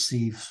trying to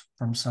receive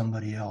from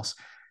somebody else.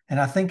 And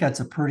I think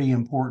that's a pretty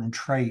important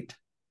trait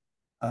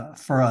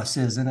for us,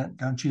 isn't it?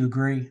 Don't you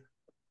agree?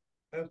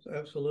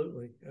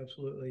 Absolutely.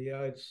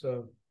 Yeah, it's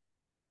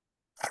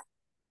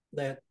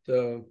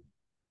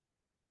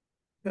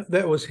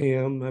that was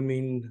him. I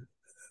mean,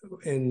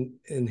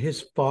 and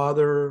his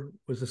father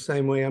was the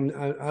same way.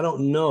 I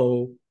don't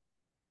know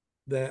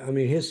that. I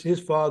mean, his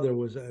father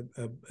was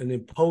an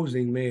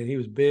imposing man. He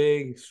was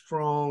big,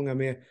 strong. I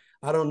mean,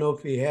 I don't know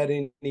if he had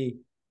any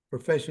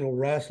professional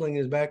wrestling in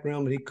his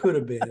background, but he could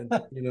have been.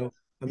 I mean,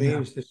 He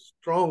was as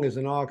strong as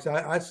an ox.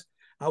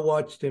 I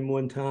watched him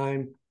one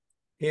time,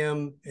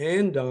 him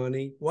and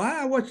Donnie.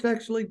 I watched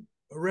actually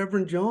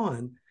Reverend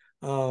John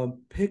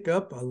pick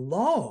up a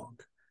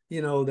log,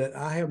 that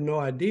I have no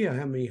idea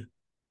how many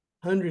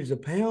hundreds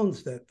of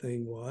pounds that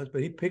thing was,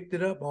 but he picked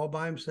it up all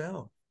by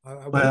himself.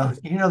 Well,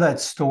 that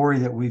story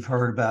that we've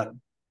heard about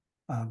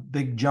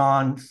Big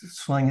John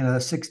swinging a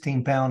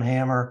 16-pound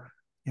hammer.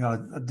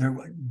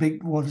 There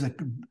big, what was it?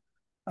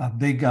 A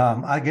big,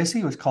 I guess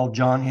he was called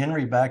John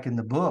Henry back in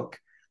the book,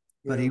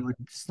 but he would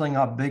sling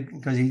up big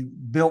because he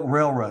built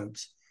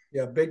railroads.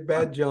 Yeah, Big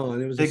Bad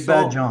John. It was Big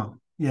Bad John.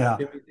 Yeah.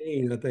 Jimmy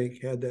Dean, I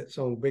think, had that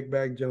song, Big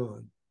Bad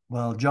John.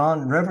 Well,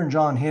 Reverend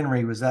John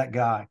Henry was that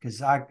guy,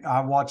 because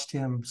I watched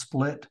him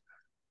split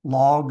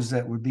logs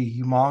that would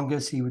be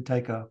humongous. He would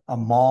take a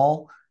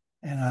maul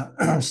and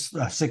a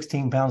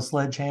 16-pound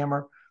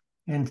sledgehammer,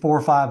 and 4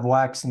 or 5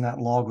 whacks, and that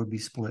log would be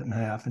split in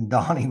half. And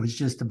Donnie was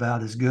just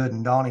about as good.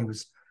 And Donnie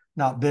was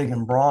not big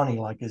and brawny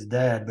like his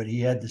dad, but he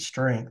had the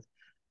strength.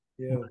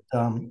 Yeah.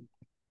 But,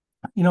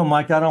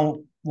 Mike, I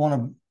don't want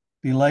to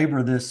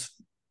belabor this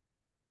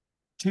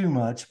too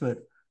much, but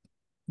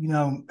you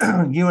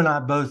and I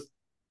both,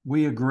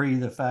 we agree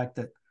the fact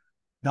that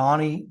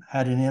Donnie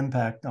had an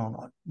impact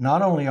on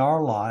not only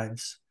our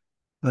lives,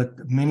 but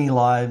many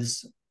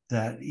lives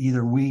that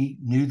either we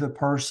knew the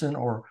person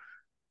or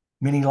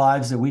many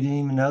lives that we didn't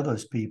even know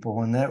those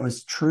people. And that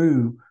was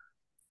true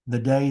the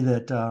day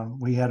that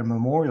we had a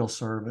memorial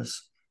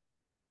service.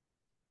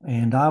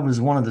 And I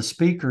was one of the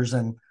speakers.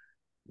 And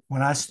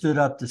when I stood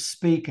up to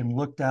speak and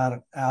looked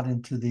out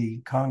into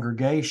the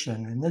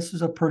congregation, and this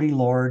was a pretty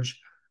large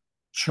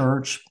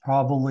church,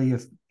 probably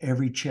if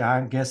every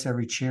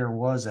chair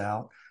was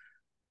out,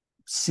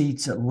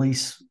 seats at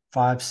least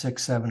 500, 600,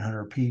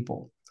 700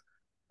 people.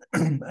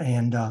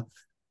 And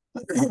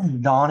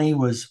Donnie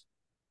was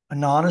a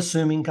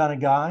non-assuming kind of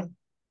guy.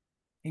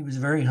 He was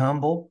very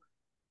humble.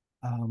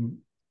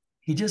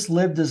 He just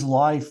lived his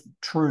life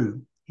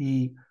true.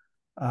 He,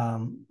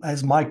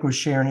 as Mike was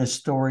sharing his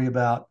story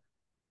about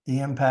the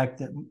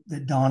impact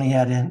that Donnie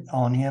had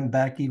on him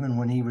back even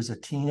when he was a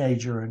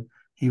teenager, and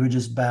he would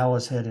just bow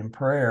his head in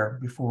prayer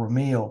before a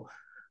meal.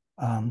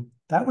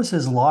 That was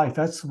his life.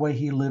 That's the way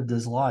he lived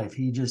his life.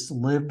 He just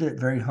lived it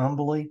very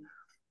humbly,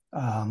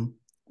 um,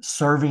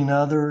 serving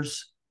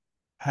others,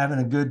 having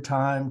a good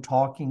time,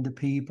 talking to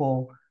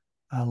people,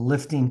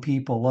 lifting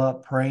people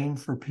up, praying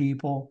for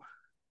people.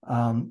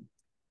 Um,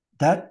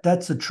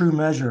 that's a true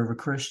measure of a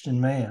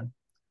Christian man.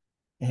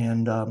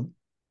 And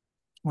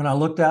when I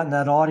looked out in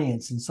that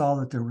audience and saw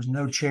that there was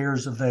no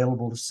chairs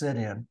available to sit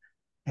in,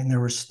 and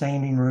there was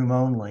standing room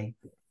only,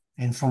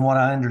 and from what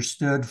I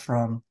understood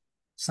from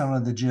some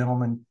of the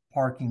gentlemen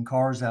parking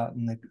cars out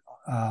in the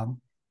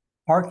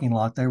parking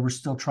lot, they were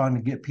still trying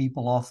to get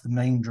people off the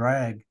main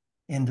drag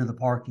into the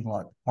parking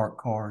lot to park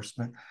cars.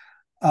 But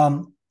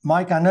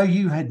Mike, I know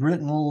you had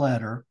written a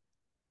letter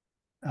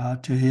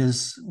to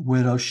his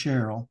widow,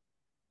 Cheryl,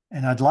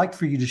 and I'd like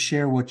for you to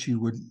share what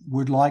you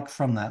would like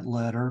from that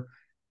letter.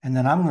 And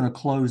then I'm going to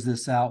close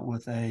this out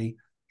with a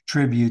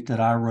tribute that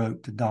I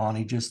wrote to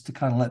Donnie, just to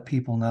kind of let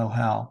people know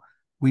how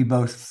we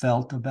both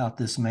felt about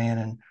this man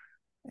and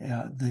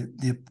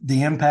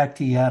the impact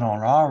he had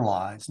on our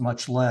lives,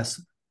 much less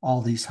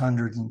all these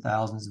hundreds and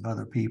thousands of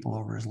other people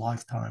over his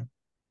lifetime.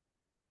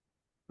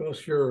 Well,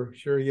 sure.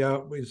 Yeah.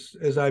 It was,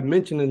 as I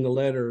mentioned in the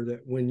letter,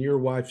 that when your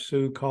wife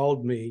Sue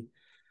called me,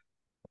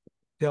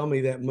 tell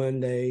me that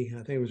Monday,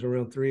 I think it was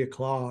around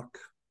 3:00,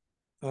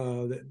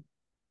 that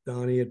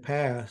Donnie had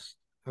passed.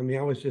 I mean,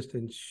 I was just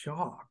in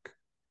shock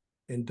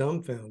and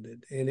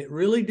dumbfounded. And it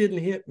really didn't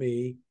hit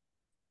me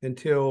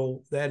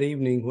until that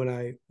evening when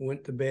I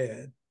went to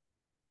bed,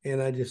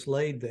 and I just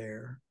laid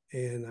there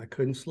and I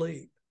couldn't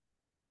sleep.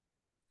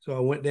 So I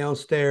went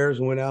downstairs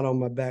and went out on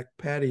my back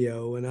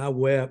patio, and I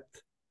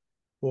wept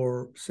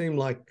for seemed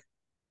like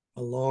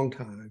a long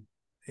time.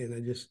 And I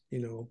just,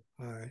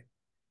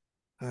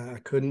 I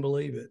couldn't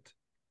believe it.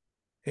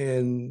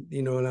 And,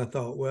 and I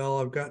thought, well,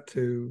 I've got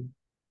to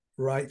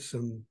write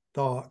some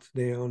thoughts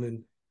down.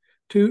 And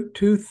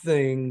two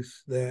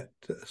things that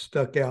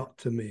stuck out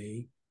to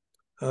me,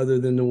 other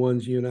than the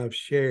ones you and I've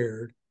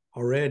shared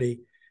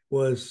already,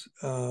 was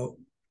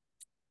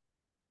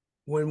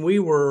when we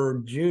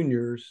were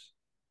juniors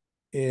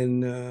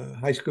in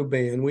high school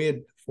band, we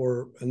had,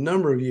 for a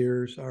number of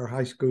years, our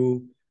high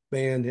school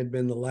band had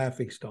been the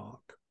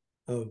laughingstock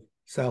of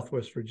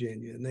Southwest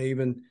Virginia. And they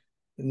even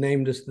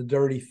named us the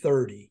Dirty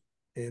 30.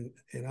 And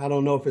I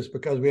don't know if it's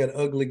because we had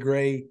ugly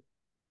gray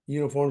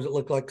uniforms that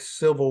looked like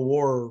Civil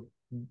War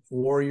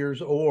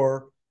warriors,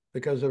 or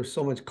because there was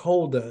so much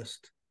coal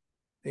dust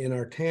in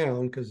our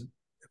town, because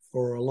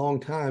for a long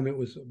time it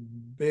was a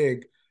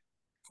big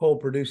coal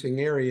producing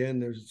area,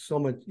 and there's so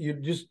much, you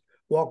just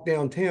walk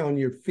downtown,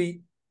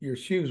 your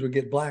shoes would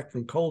get black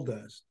from coal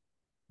dust.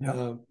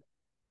 Yeah.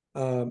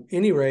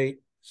 Any rate,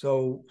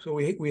 so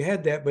we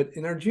had that, but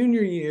in our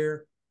junior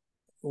year,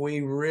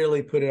 we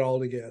really put it all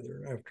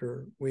together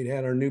after we'd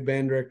had our new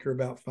band director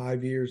about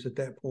 5 years at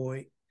that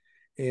point.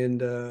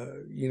 And,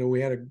 we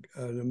had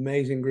an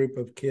amazing group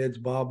of kids.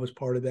 Bob was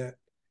part of that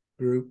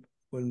group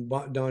when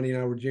Donnie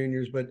and I were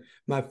juniors. But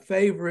my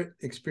favorite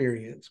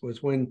experience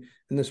was when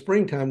in the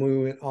springtime,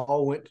 we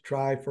all went to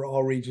try for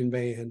all region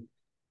band.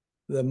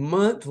 The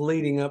month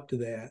leading up to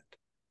that,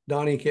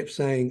 Donnie kept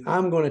saying,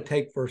 I'm going to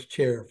take first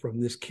chair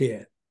from this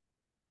kid.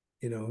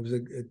 It was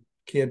a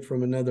kid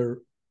from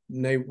another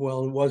neighbor.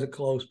 Well, it wasn't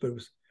close, but it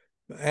was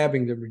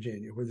Abingdon,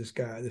 Virginia, where this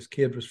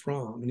kid was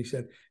from. And he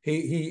said,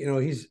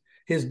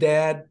 his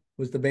dad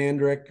was the band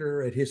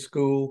director at his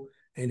school,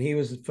 and he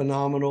was a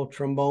phenomenal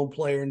trombone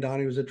player, and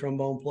Donnie was a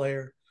trombone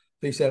player.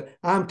 So he said,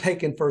 I'm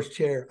taking first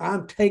chair.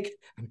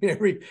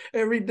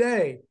 Every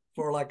day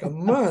for like a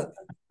month.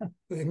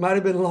 It might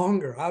have been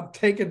longer. I'm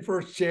taking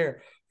first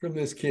chair from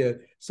this kid.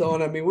 So,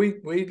 and I mean,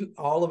 we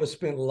all of us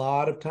spent a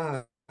lot of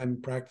time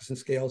practicing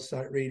scales,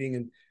 sight reading,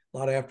 and a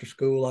lot of after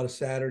school, a lot of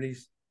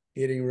Saturdays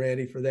getting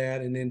ready for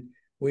that. And then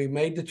we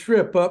made the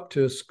trip up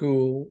to a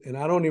school, and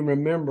I don't even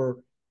remember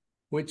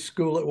which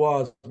school it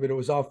was, but it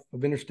was off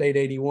of Interstate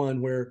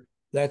 81, where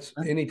that's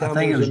anytime. I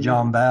think it was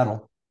John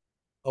Battle.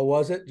 Oh,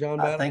 was it John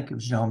Battle? I think it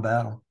was John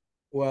Battle.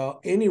 Well,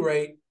 any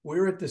rate, we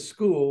were at the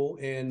school,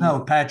 and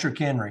no, Patrick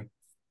Henry.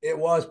 It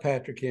was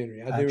Patrick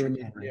Henry. I do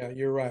remember. Henry. Yeah,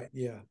 you're right.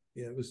 Yeah.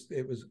 It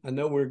was. I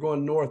know we were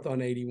going north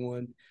on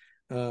 81,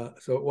 so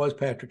it was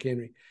Patrick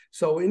Henry.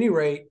 So, at any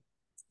rate,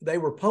 they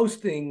were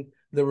posting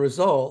the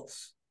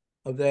results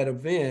of that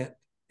event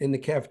in the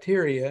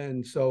cafeteria,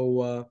 and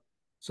so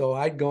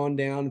I'd gone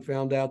down and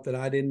found out that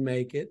I didn't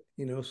make it.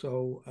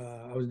 So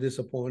I was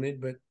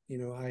disappointed, but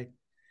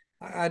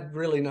I'd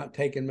really not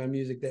taken my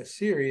music that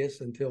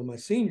serious until my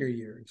senior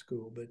year in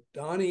school. But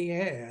Donnie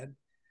had.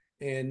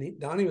 And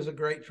Donnie was a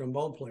great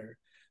trombone player,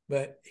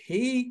 but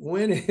he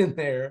went in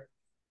there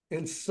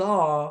and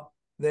saw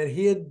that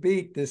he had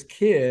beat this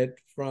kid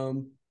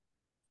from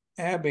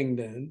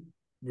Abingdon,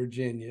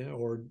 Virginia,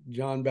 or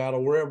John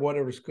Battle,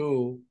 whatever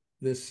school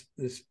this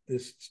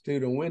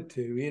student went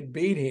to. He had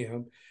beat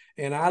him,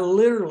 and I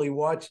literally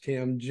watched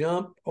him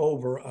jump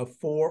over a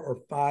 4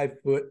 or 5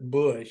 foot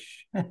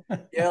bush,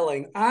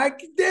 yelling, "I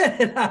did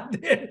it! I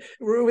did it!"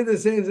 We're with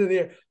his hands in the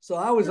air. So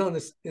I was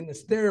in the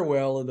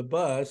stairwell of the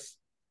bus.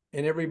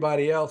 and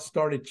everybody else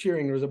started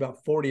cheering. There was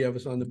about 40 of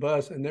us on the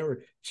bus, and they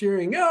were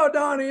cheering, "Oh,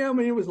 Donnie!" I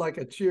mean, it was like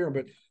a cheer,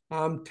 but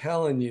I'm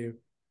telling you,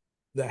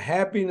 the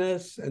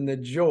happiness and the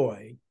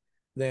joy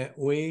that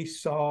we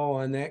saw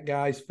on that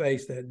guy's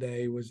face that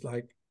day was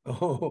like,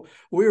 oh,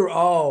 we were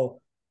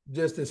all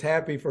just as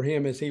happy for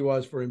him as he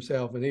was for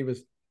himself. And he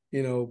was,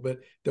 but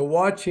to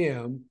watch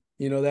him,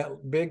 that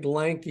big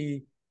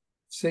lanky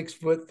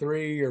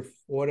 6'3" or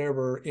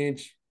whatever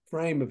inch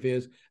frame of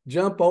his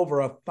jump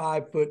over a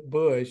 5-foot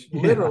bush,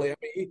 Yeah. literally. I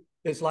mean,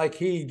 it's like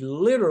he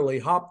literally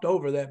hopped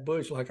over that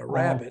bush like a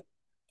rabbit.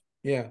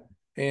 Yeah.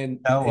 And,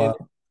 No, and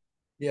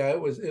yeah,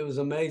 it was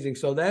amazing.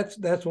 So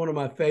that's one of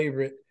my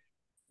favorite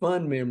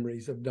fun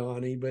memories of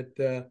Donnie. But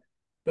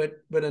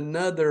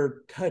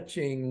another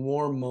touching,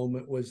 warm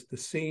moment was the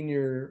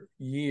senior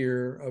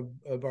year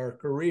of our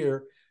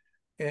career,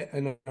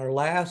 and our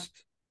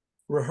last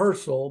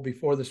rehearsal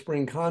before the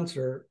spring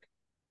concert.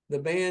 The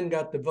band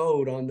got the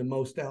vote on the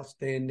most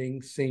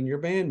outstanding senior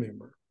band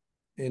member,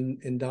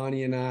 and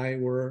Donnie and I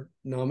were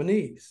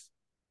nominees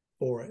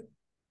for it.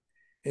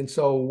 And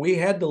so we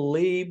had to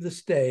leave the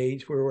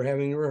stage where we're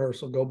having a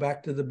rehearsal, go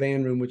back to the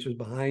band room, which was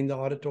behind the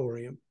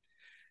auditorium,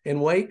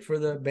 and wait for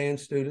the band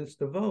students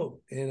to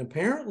vote. And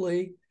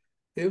apparently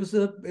it was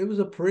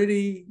a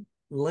pretty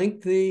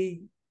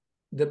lengthy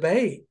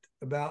debate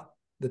about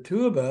the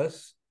two of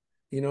us,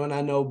 and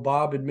I know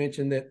Bob had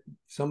mentioned that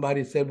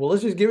somebody said, well,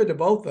 let's just give it to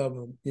both of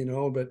them,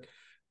 but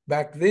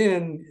back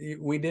then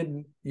you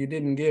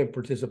didn't give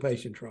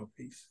participation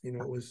trophies.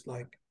 It was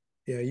like,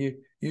 yeah,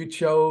 you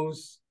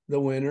chose the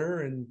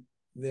winner and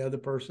the other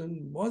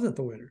person wasn't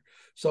the winner.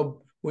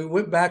 So we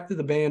went back to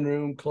the band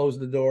room, closed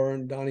the door,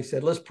 and Donnie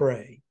said, let's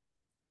pray.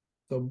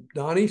 So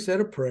Donnie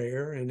said a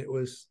prayer, and it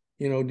was,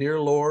 dear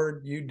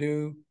Lord, you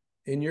do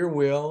in your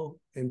will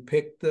and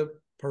pick the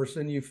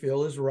person you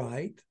feel is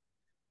right.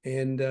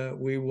 And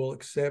we will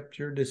accept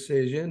your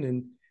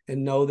decision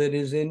and know that it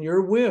is in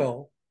your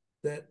will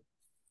that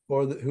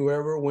for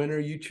whoever winner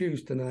you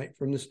choose tonight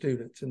from the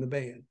students in the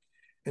band.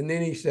 And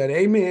then he said,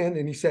 amen.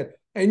 And he said,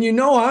 and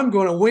I'm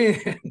going to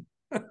win.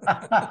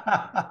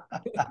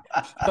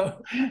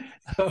 so,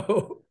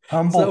 so,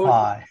 humble so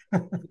pie.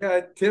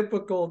 yeah,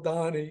 typical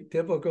Donnie,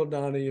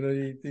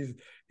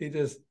 he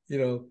just,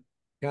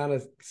 kind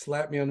of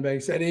slapped me on the back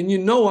and said, and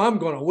I'm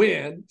going to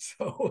win.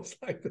 So it's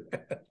like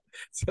that.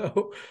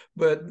 So,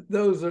 but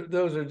those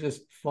are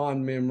just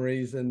fond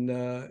memories. And,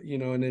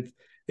 and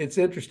it's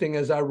interesting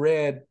as I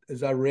read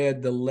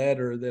the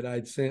letter that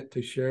I'd sent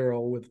to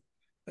Cheryl with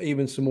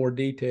even some more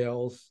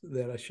details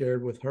that I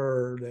shared with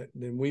her that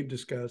then we've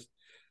discussed.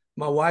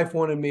 My wife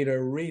wanted me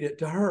to read it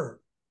to her.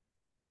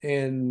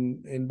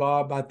 And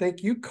Bob, I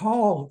think you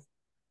called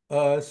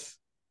us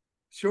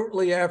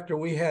shortly after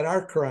we had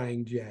our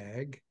crying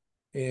jag,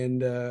 and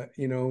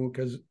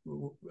because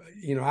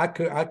I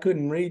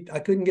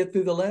couldn't get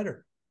through the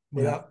letter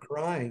without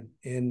crying,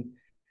 and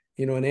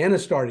and Anna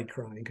started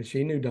crying because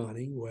she knew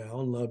Donnie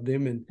well and loved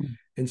him,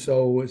 and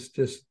so it's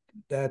just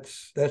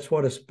that's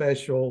what a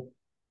special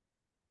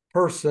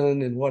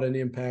person and what an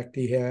impact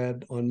he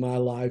had on my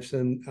life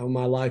and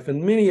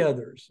many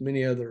others.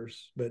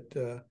 But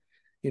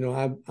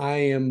I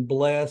am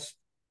blessed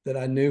that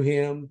I knew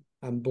him.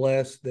 I'm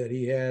blessed that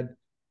he had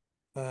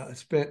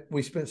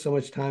we spent so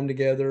much time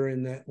together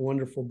in that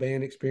wonderful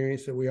band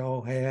experience that we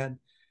all had.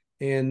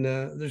 And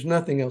there's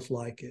nothing else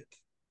like it.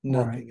 Right.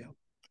 Nothing else.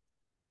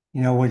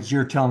 When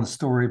you're telling the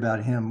story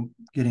about him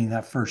getting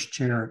that first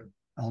chair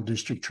at all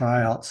district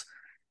tryouts,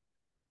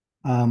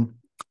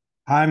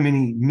 I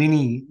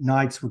many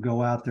nights would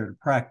go out there to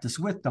practice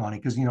with Donnie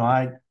because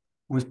I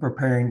was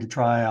preparing to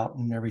try out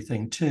and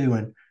everything too,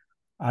 and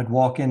I'd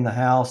walk in the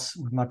house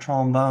with my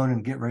trombone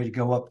and get ready to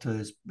go up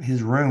to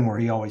his room where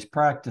he always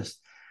practiced,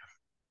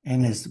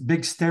 and his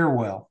big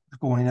stairwell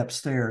going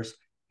upstairs,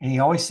 and he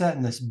always sat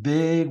in this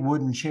big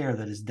wooden chair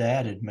that his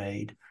dad had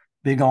made,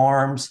 big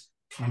arms,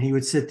 and he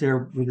would sit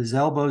there with his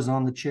elbows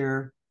on the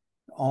chair,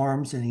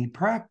 arms, and he'd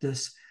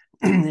practice,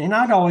 and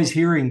I'd always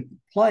hear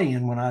him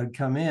playing when I would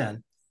come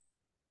in.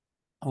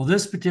 Well,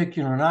 this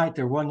particular night,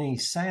 there wasn't any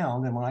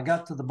sound. And when I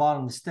got to the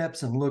bottom of the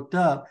steps and looked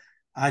up,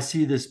 I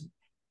see this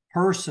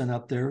person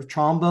up there,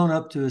 trombone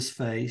up to his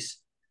face,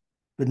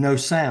 but no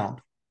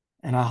sound.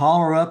 And I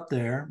holler up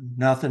there,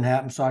 nothing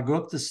happens. So I go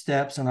up the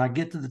steps and I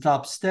get to the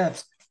top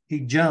steps.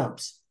 He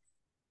jumps.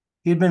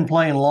 He'd been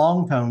playing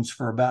long tones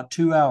for about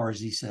 2 hours,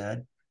 he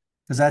said,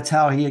 because that's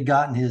how he had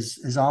gotten his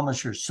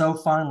embouchure so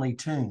finely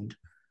tuned.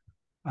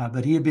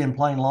 But he had been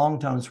playing long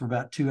tones for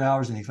about 2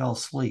 hours and he fell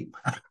asleep.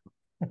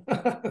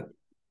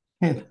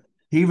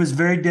 He was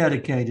very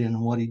dedicated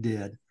in what he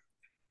did.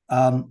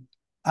 I'm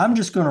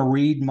just going to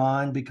read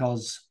mine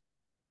because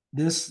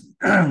this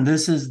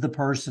this is the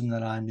person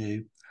that I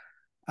knew.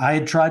 I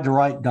had tried to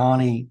write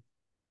Donnie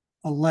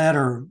a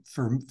letter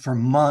for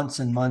months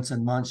and months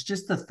and months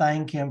just to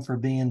thank him for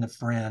being the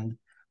friend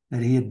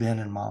that he had been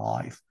in my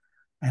life.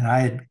 And I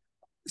had,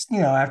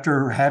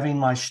 after having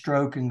my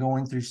stroke and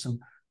going through some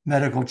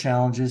medical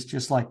challenges,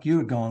 just like you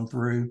had gone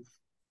through,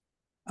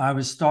 I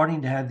was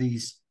starting to have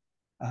these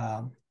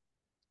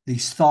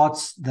these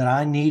thoughts that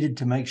I needed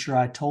to make sure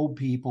I told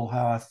people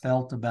how I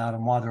felt about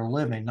them while they're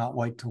living, not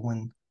wait till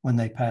when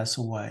they pass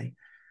away.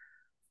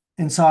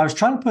 And so I was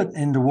trying to put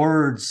into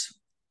words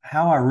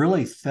how I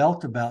really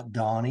felt about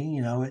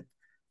Donnie.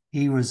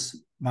 He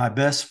was my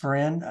best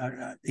friend.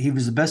 He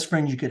was the best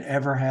friend you could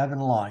ever have in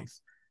life.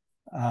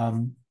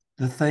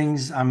 The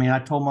things, I mean, I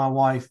told my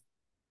wife,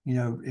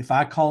 if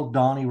I called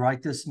Donnie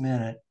right this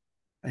minute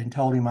and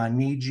told him I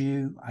need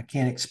you, I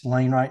can't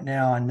explain right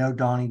now, I know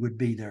Donnie would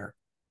be there.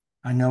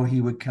 I know he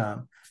would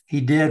come.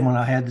 He did when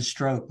I had the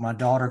stroke. My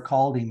daughter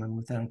called him, and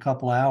within a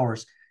couple of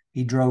hours,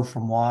 he drove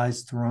from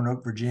Wise to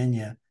Roanoke,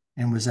 Virginia,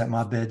 and was at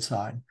my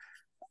bedside.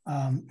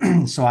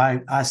 So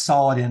I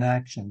saw it in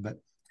action, but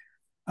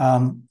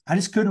I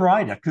just couldn't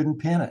write. I couldn't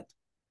pin it.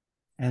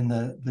 And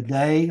the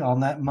day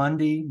on that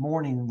Monday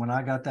morning when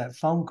I got that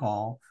phone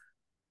call,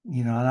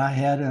 and I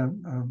had a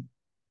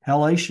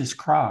hellacious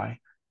cry,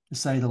 to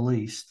say the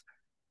least.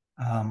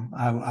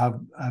 I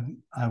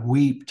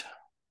wept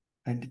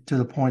to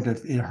the point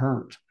that it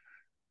hurt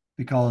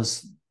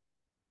because,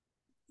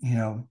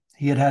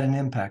 he had an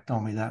impact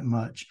on me that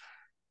much.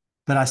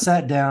 But I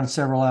sat down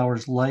several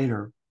hours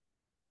later,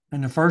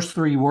 and the first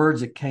three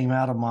words that came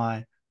out of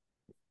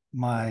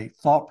my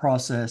thought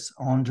process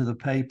onto the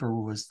paper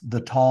was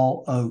the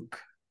tall oak.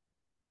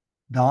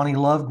 Donnie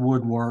loved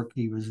woodwork.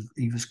 He was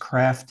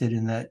crafted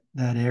in that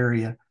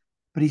area,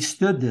 but he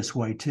stood this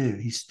way too.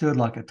 He stood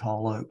like a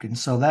tall oak. And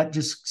so that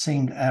just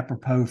seemed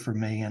apropos for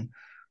me. And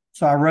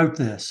so I wrote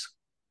this,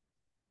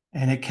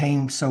 and it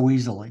came so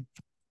easily.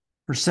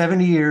 For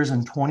 70 years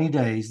and 20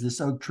 days,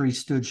 this oak tree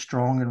stood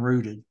strong and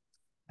rooted.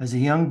 As a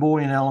young boy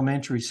in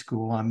elementary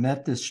school, I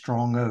met this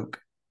strong oak.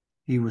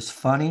 He was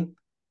funny,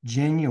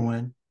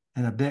 genuine,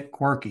 and a bit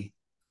quirky.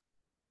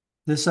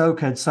 This oak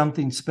had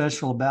something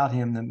special about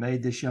him that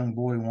made this young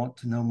boy want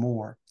to know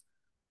more.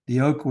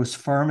 The oak was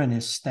firm in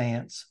his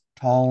stance,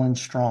 tall and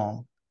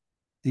strong.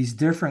 These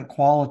different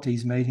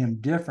qualities made him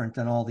different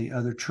than all the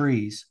other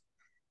trees.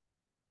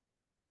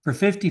 For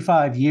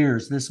 55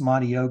 years, this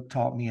mighty oak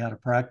taught me how to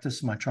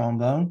practice my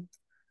trombone,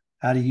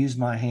 how to use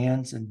my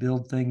hands and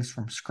build things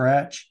from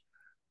scratch.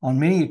 On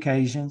many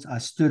occasions, I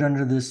stood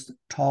under this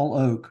tall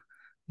oak,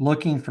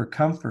 looking for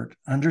comfort,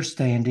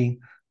 understanding,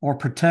 or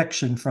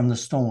protection from the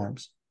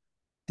storms.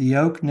 The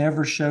oak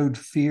never showed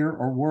fear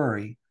or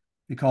worry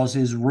because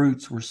his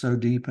roots were so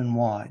deep and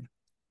wide.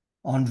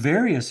 On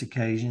various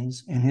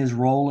occasions, in his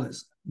role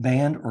as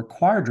band or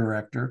choir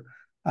director,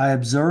 I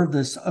observed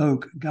this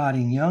oak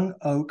guiding young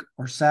oak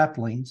or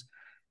saplings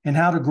in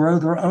how to grow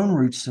their own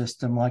root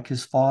system like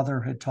his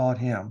father had taught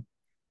him.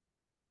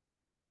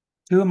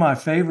 Two of my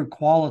favorite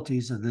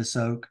qualities of this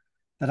oak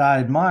that I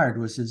admired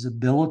was his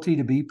ability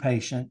to be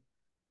patient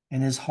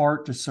and his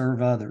heart to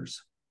serve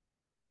others.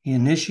 He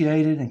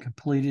initiated and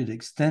completed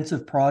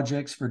extensive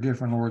projects for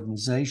different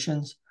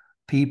organizations,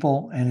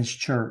 people, and his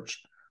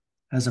church.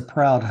 As a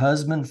proud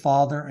husband,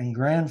 father, and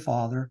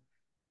grandfather,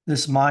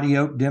 this mighty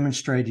oak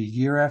demonstrated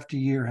year after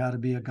year how to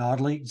be a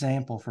godly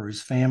example for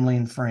his family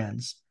and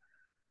friends.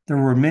 There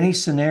were many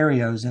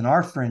scenarios in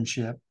our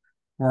friendship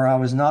where I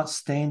was not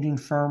standing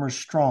firm or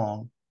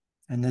strong,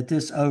 and that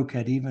this oak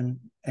had even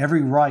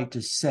every right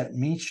to set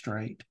me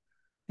straight.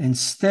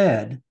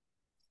 Instead,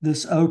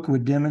 this oak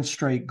would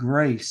demonstrate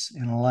grace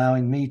in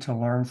allowing me to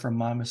learn from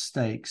my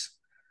mistakes,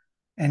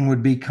 and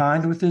would be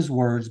kind with his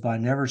words by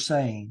never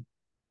saying,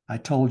 "I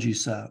told you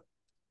so."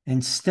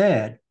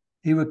 Instead,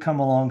 he would come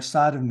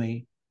alongside of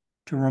me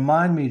to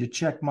remind me to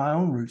check my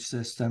own root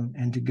system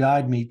and to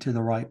guide me to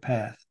the right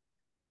path.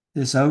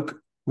 This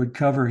oak would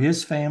cover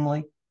his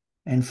family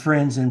and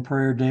friends in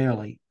prayer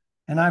daily,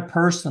 and I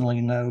personally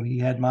know he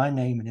had my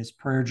name in his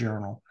prayer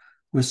journal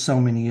with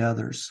so many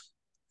others.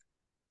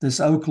 This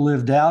oak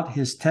lived out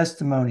his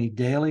testimony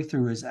daily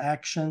through his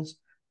actions,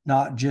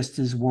 not just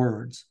his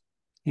words.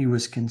 He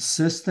was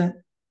consistent,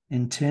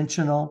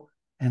 intentional,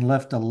 and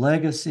left a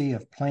legacy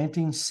of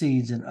planting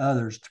seeds in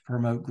others to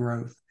promote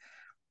growth.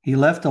 He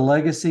left a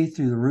legacy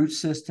through the root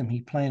system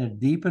he planted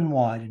deep and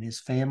wide in his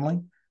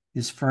family,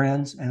 his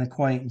friends, and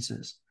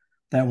acquaintances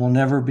that will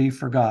never be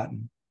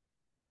forgotten.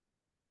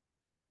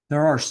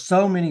 There are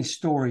so many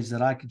stories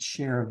that I could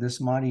share of this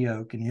mighty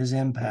oak and his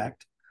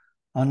impact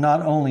on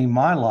not only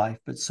my life,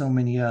 but so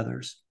many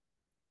others.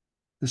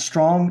 The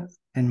strong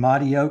and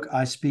mighty oak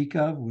I speak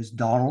of was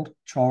Donald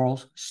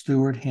Charles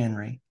Stewart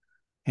Henry,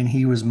 and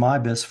he was my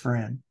best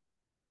friend.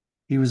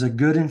 He was a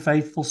good and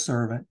faithful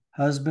servant,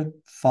 husband,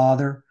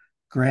 father,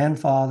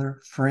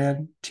 grandfather,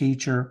 friend,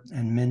 teacher,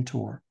 and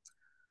mentor.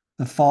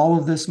 The fall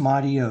of this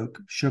mighty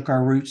oak shook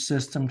our root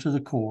system to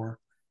the core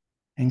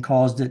and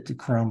caused it to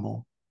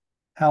crumble.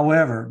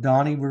 However,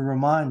 Donnie would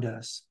remind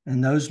us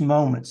in those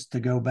moments to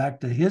go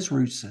back to his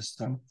root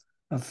system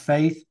of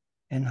faith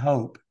and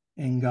hope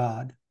in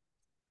God.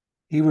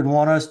 He would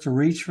want us to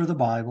reach for the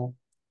Bible,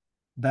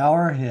 bow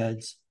our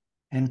heads,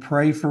 and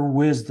pray for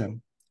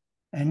wisdom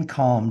and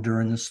calm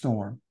during the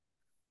storm.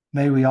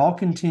 May we all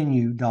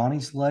continue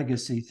Donnie's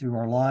legacy through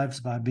our lives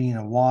by being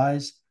a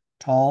wise,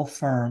 tall,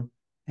 firm,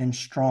 and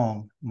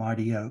strong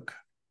mighty oak.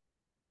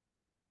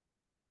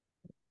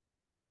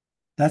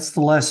 that's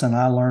the lesson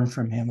I learned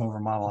from him over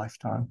my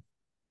lifetime.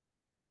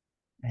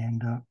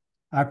 And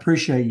I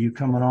appreciate you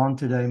coming on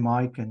today,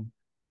 Mike, and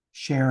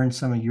sharing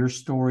some of your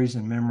stories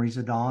and memories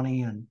of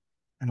Donnie, and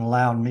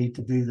allowing me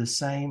to do the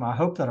same. I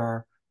hope that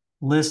our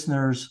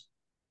listeners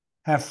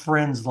have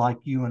friends like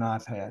you and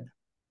I've had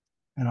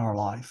in our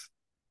life.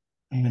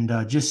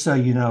 And just so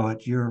you know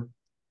it, you're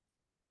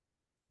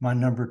my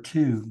number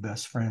two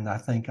best friend I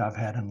think I've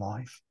had in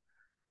life.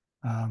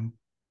 Um,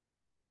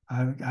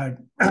 I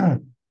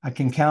I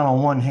can count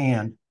on one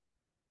hand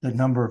the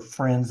number of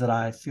friends that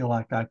I feel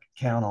like I could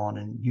count on,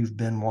 and you've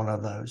been one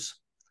of those.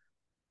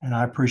 And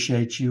I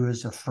appreciate you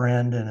as a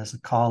friend and as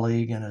a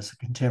colleague and as a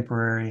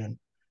contemporary,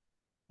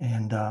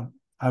 and I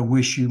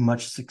wish you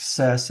much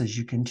success as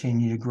you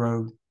continue to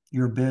grow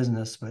your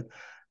business. But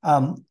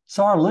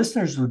so our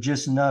listeners would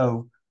just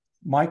know,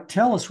 Mike,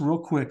 tell us real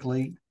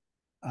quickly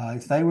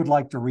if they would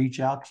like to reach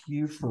out to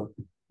you for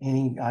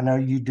any. I know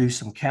you do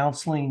some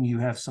counseling, you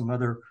have some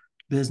other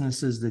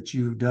businesses that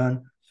you've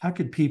done. How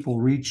could people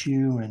reach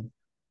you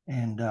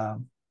and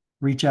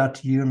reach out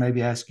to you and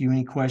maybe ask you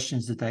any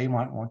questions that they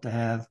might want to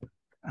have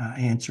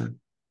answered?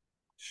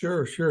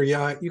 Sure, sure.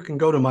 Yeah, you can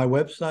go to my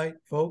website,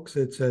 folks.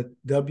 It's at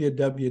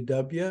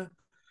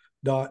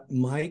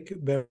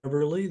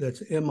www.mikebeverly.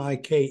 That's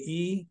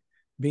MikeBeverly.life,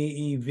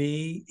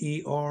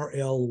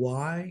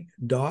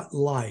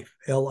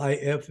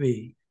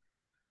 LIFE,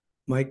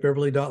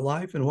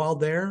 MikeBeverly.life. And while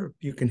there,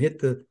 you can hit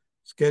the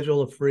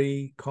schedule a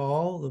free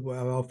call. I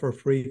offer a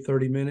free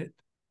 30-minute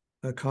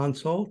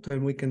consult,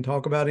 and we can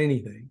talk about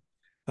anything.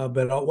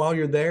 But while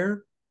you're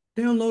there,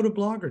 download a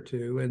blog or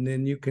two, and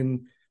then you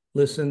can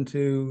listen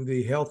to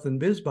the Health and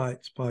Biz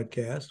Bites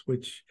podcast,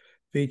 which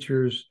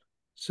features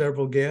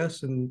several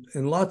guests and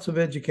lots of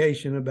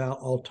education about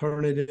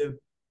alternative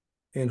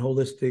and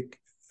holistic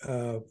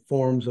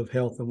forms of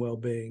health and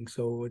well-being.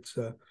 So it's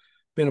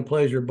been a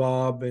pleasure,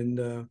 Bob.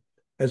 And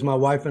as my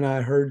wife and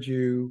I heard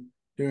you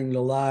during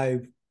the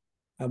live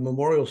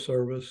memorial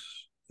service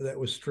that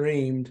was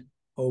streamed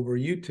over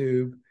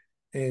YouTube,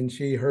 and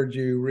she heard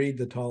you read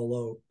The Tall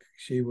Oak,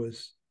 she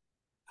was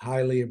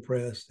highly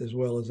impressed, as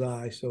well as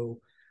I. So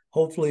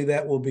hopefully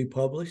that will be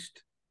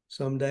published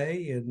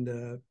someday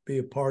and be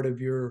a part of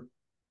your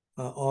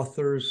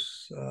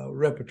author's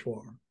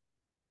repertoire.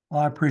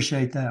 Well, I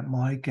appreciate that,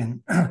 Mike,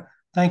 and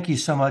thank you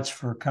so much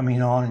for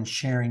coming on and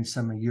sharing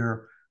some of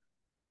your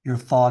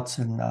thoughts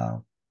and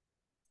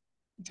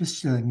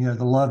just the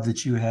love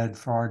that you had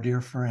for our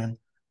dear friend.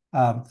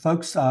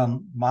 Folks,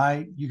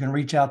 you can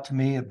reach out to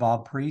me at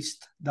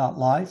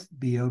bobpriest.life,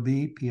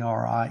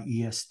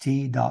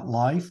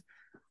 BOBPRIEST.life.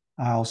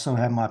 I also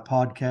have my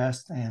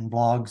podcast and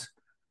blogs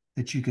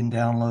that you can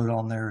download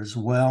on there as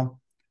well.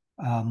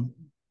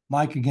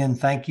 Mike, again,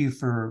 thank you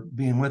for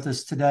being with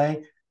us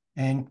today,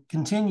 and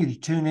continue to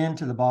tune in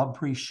to the Bob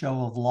Priest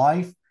Show of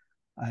Life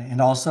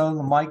and also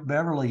the Mike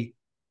Beverly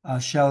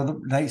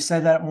show. They say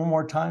that one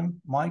more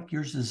time, Mike.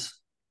 Yours is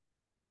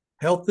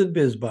Health and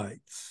Biz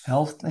Bites.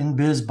 Health and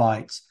Biz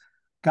Bites.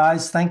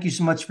 Guys, thank you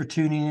so much for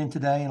tuning in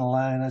today and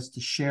allowing us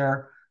to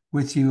share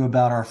with you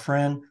about our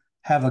friend.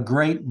 Have a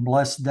great and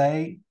blessed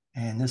day.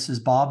 And this is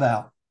Bob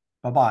out.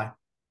 Bye-bye.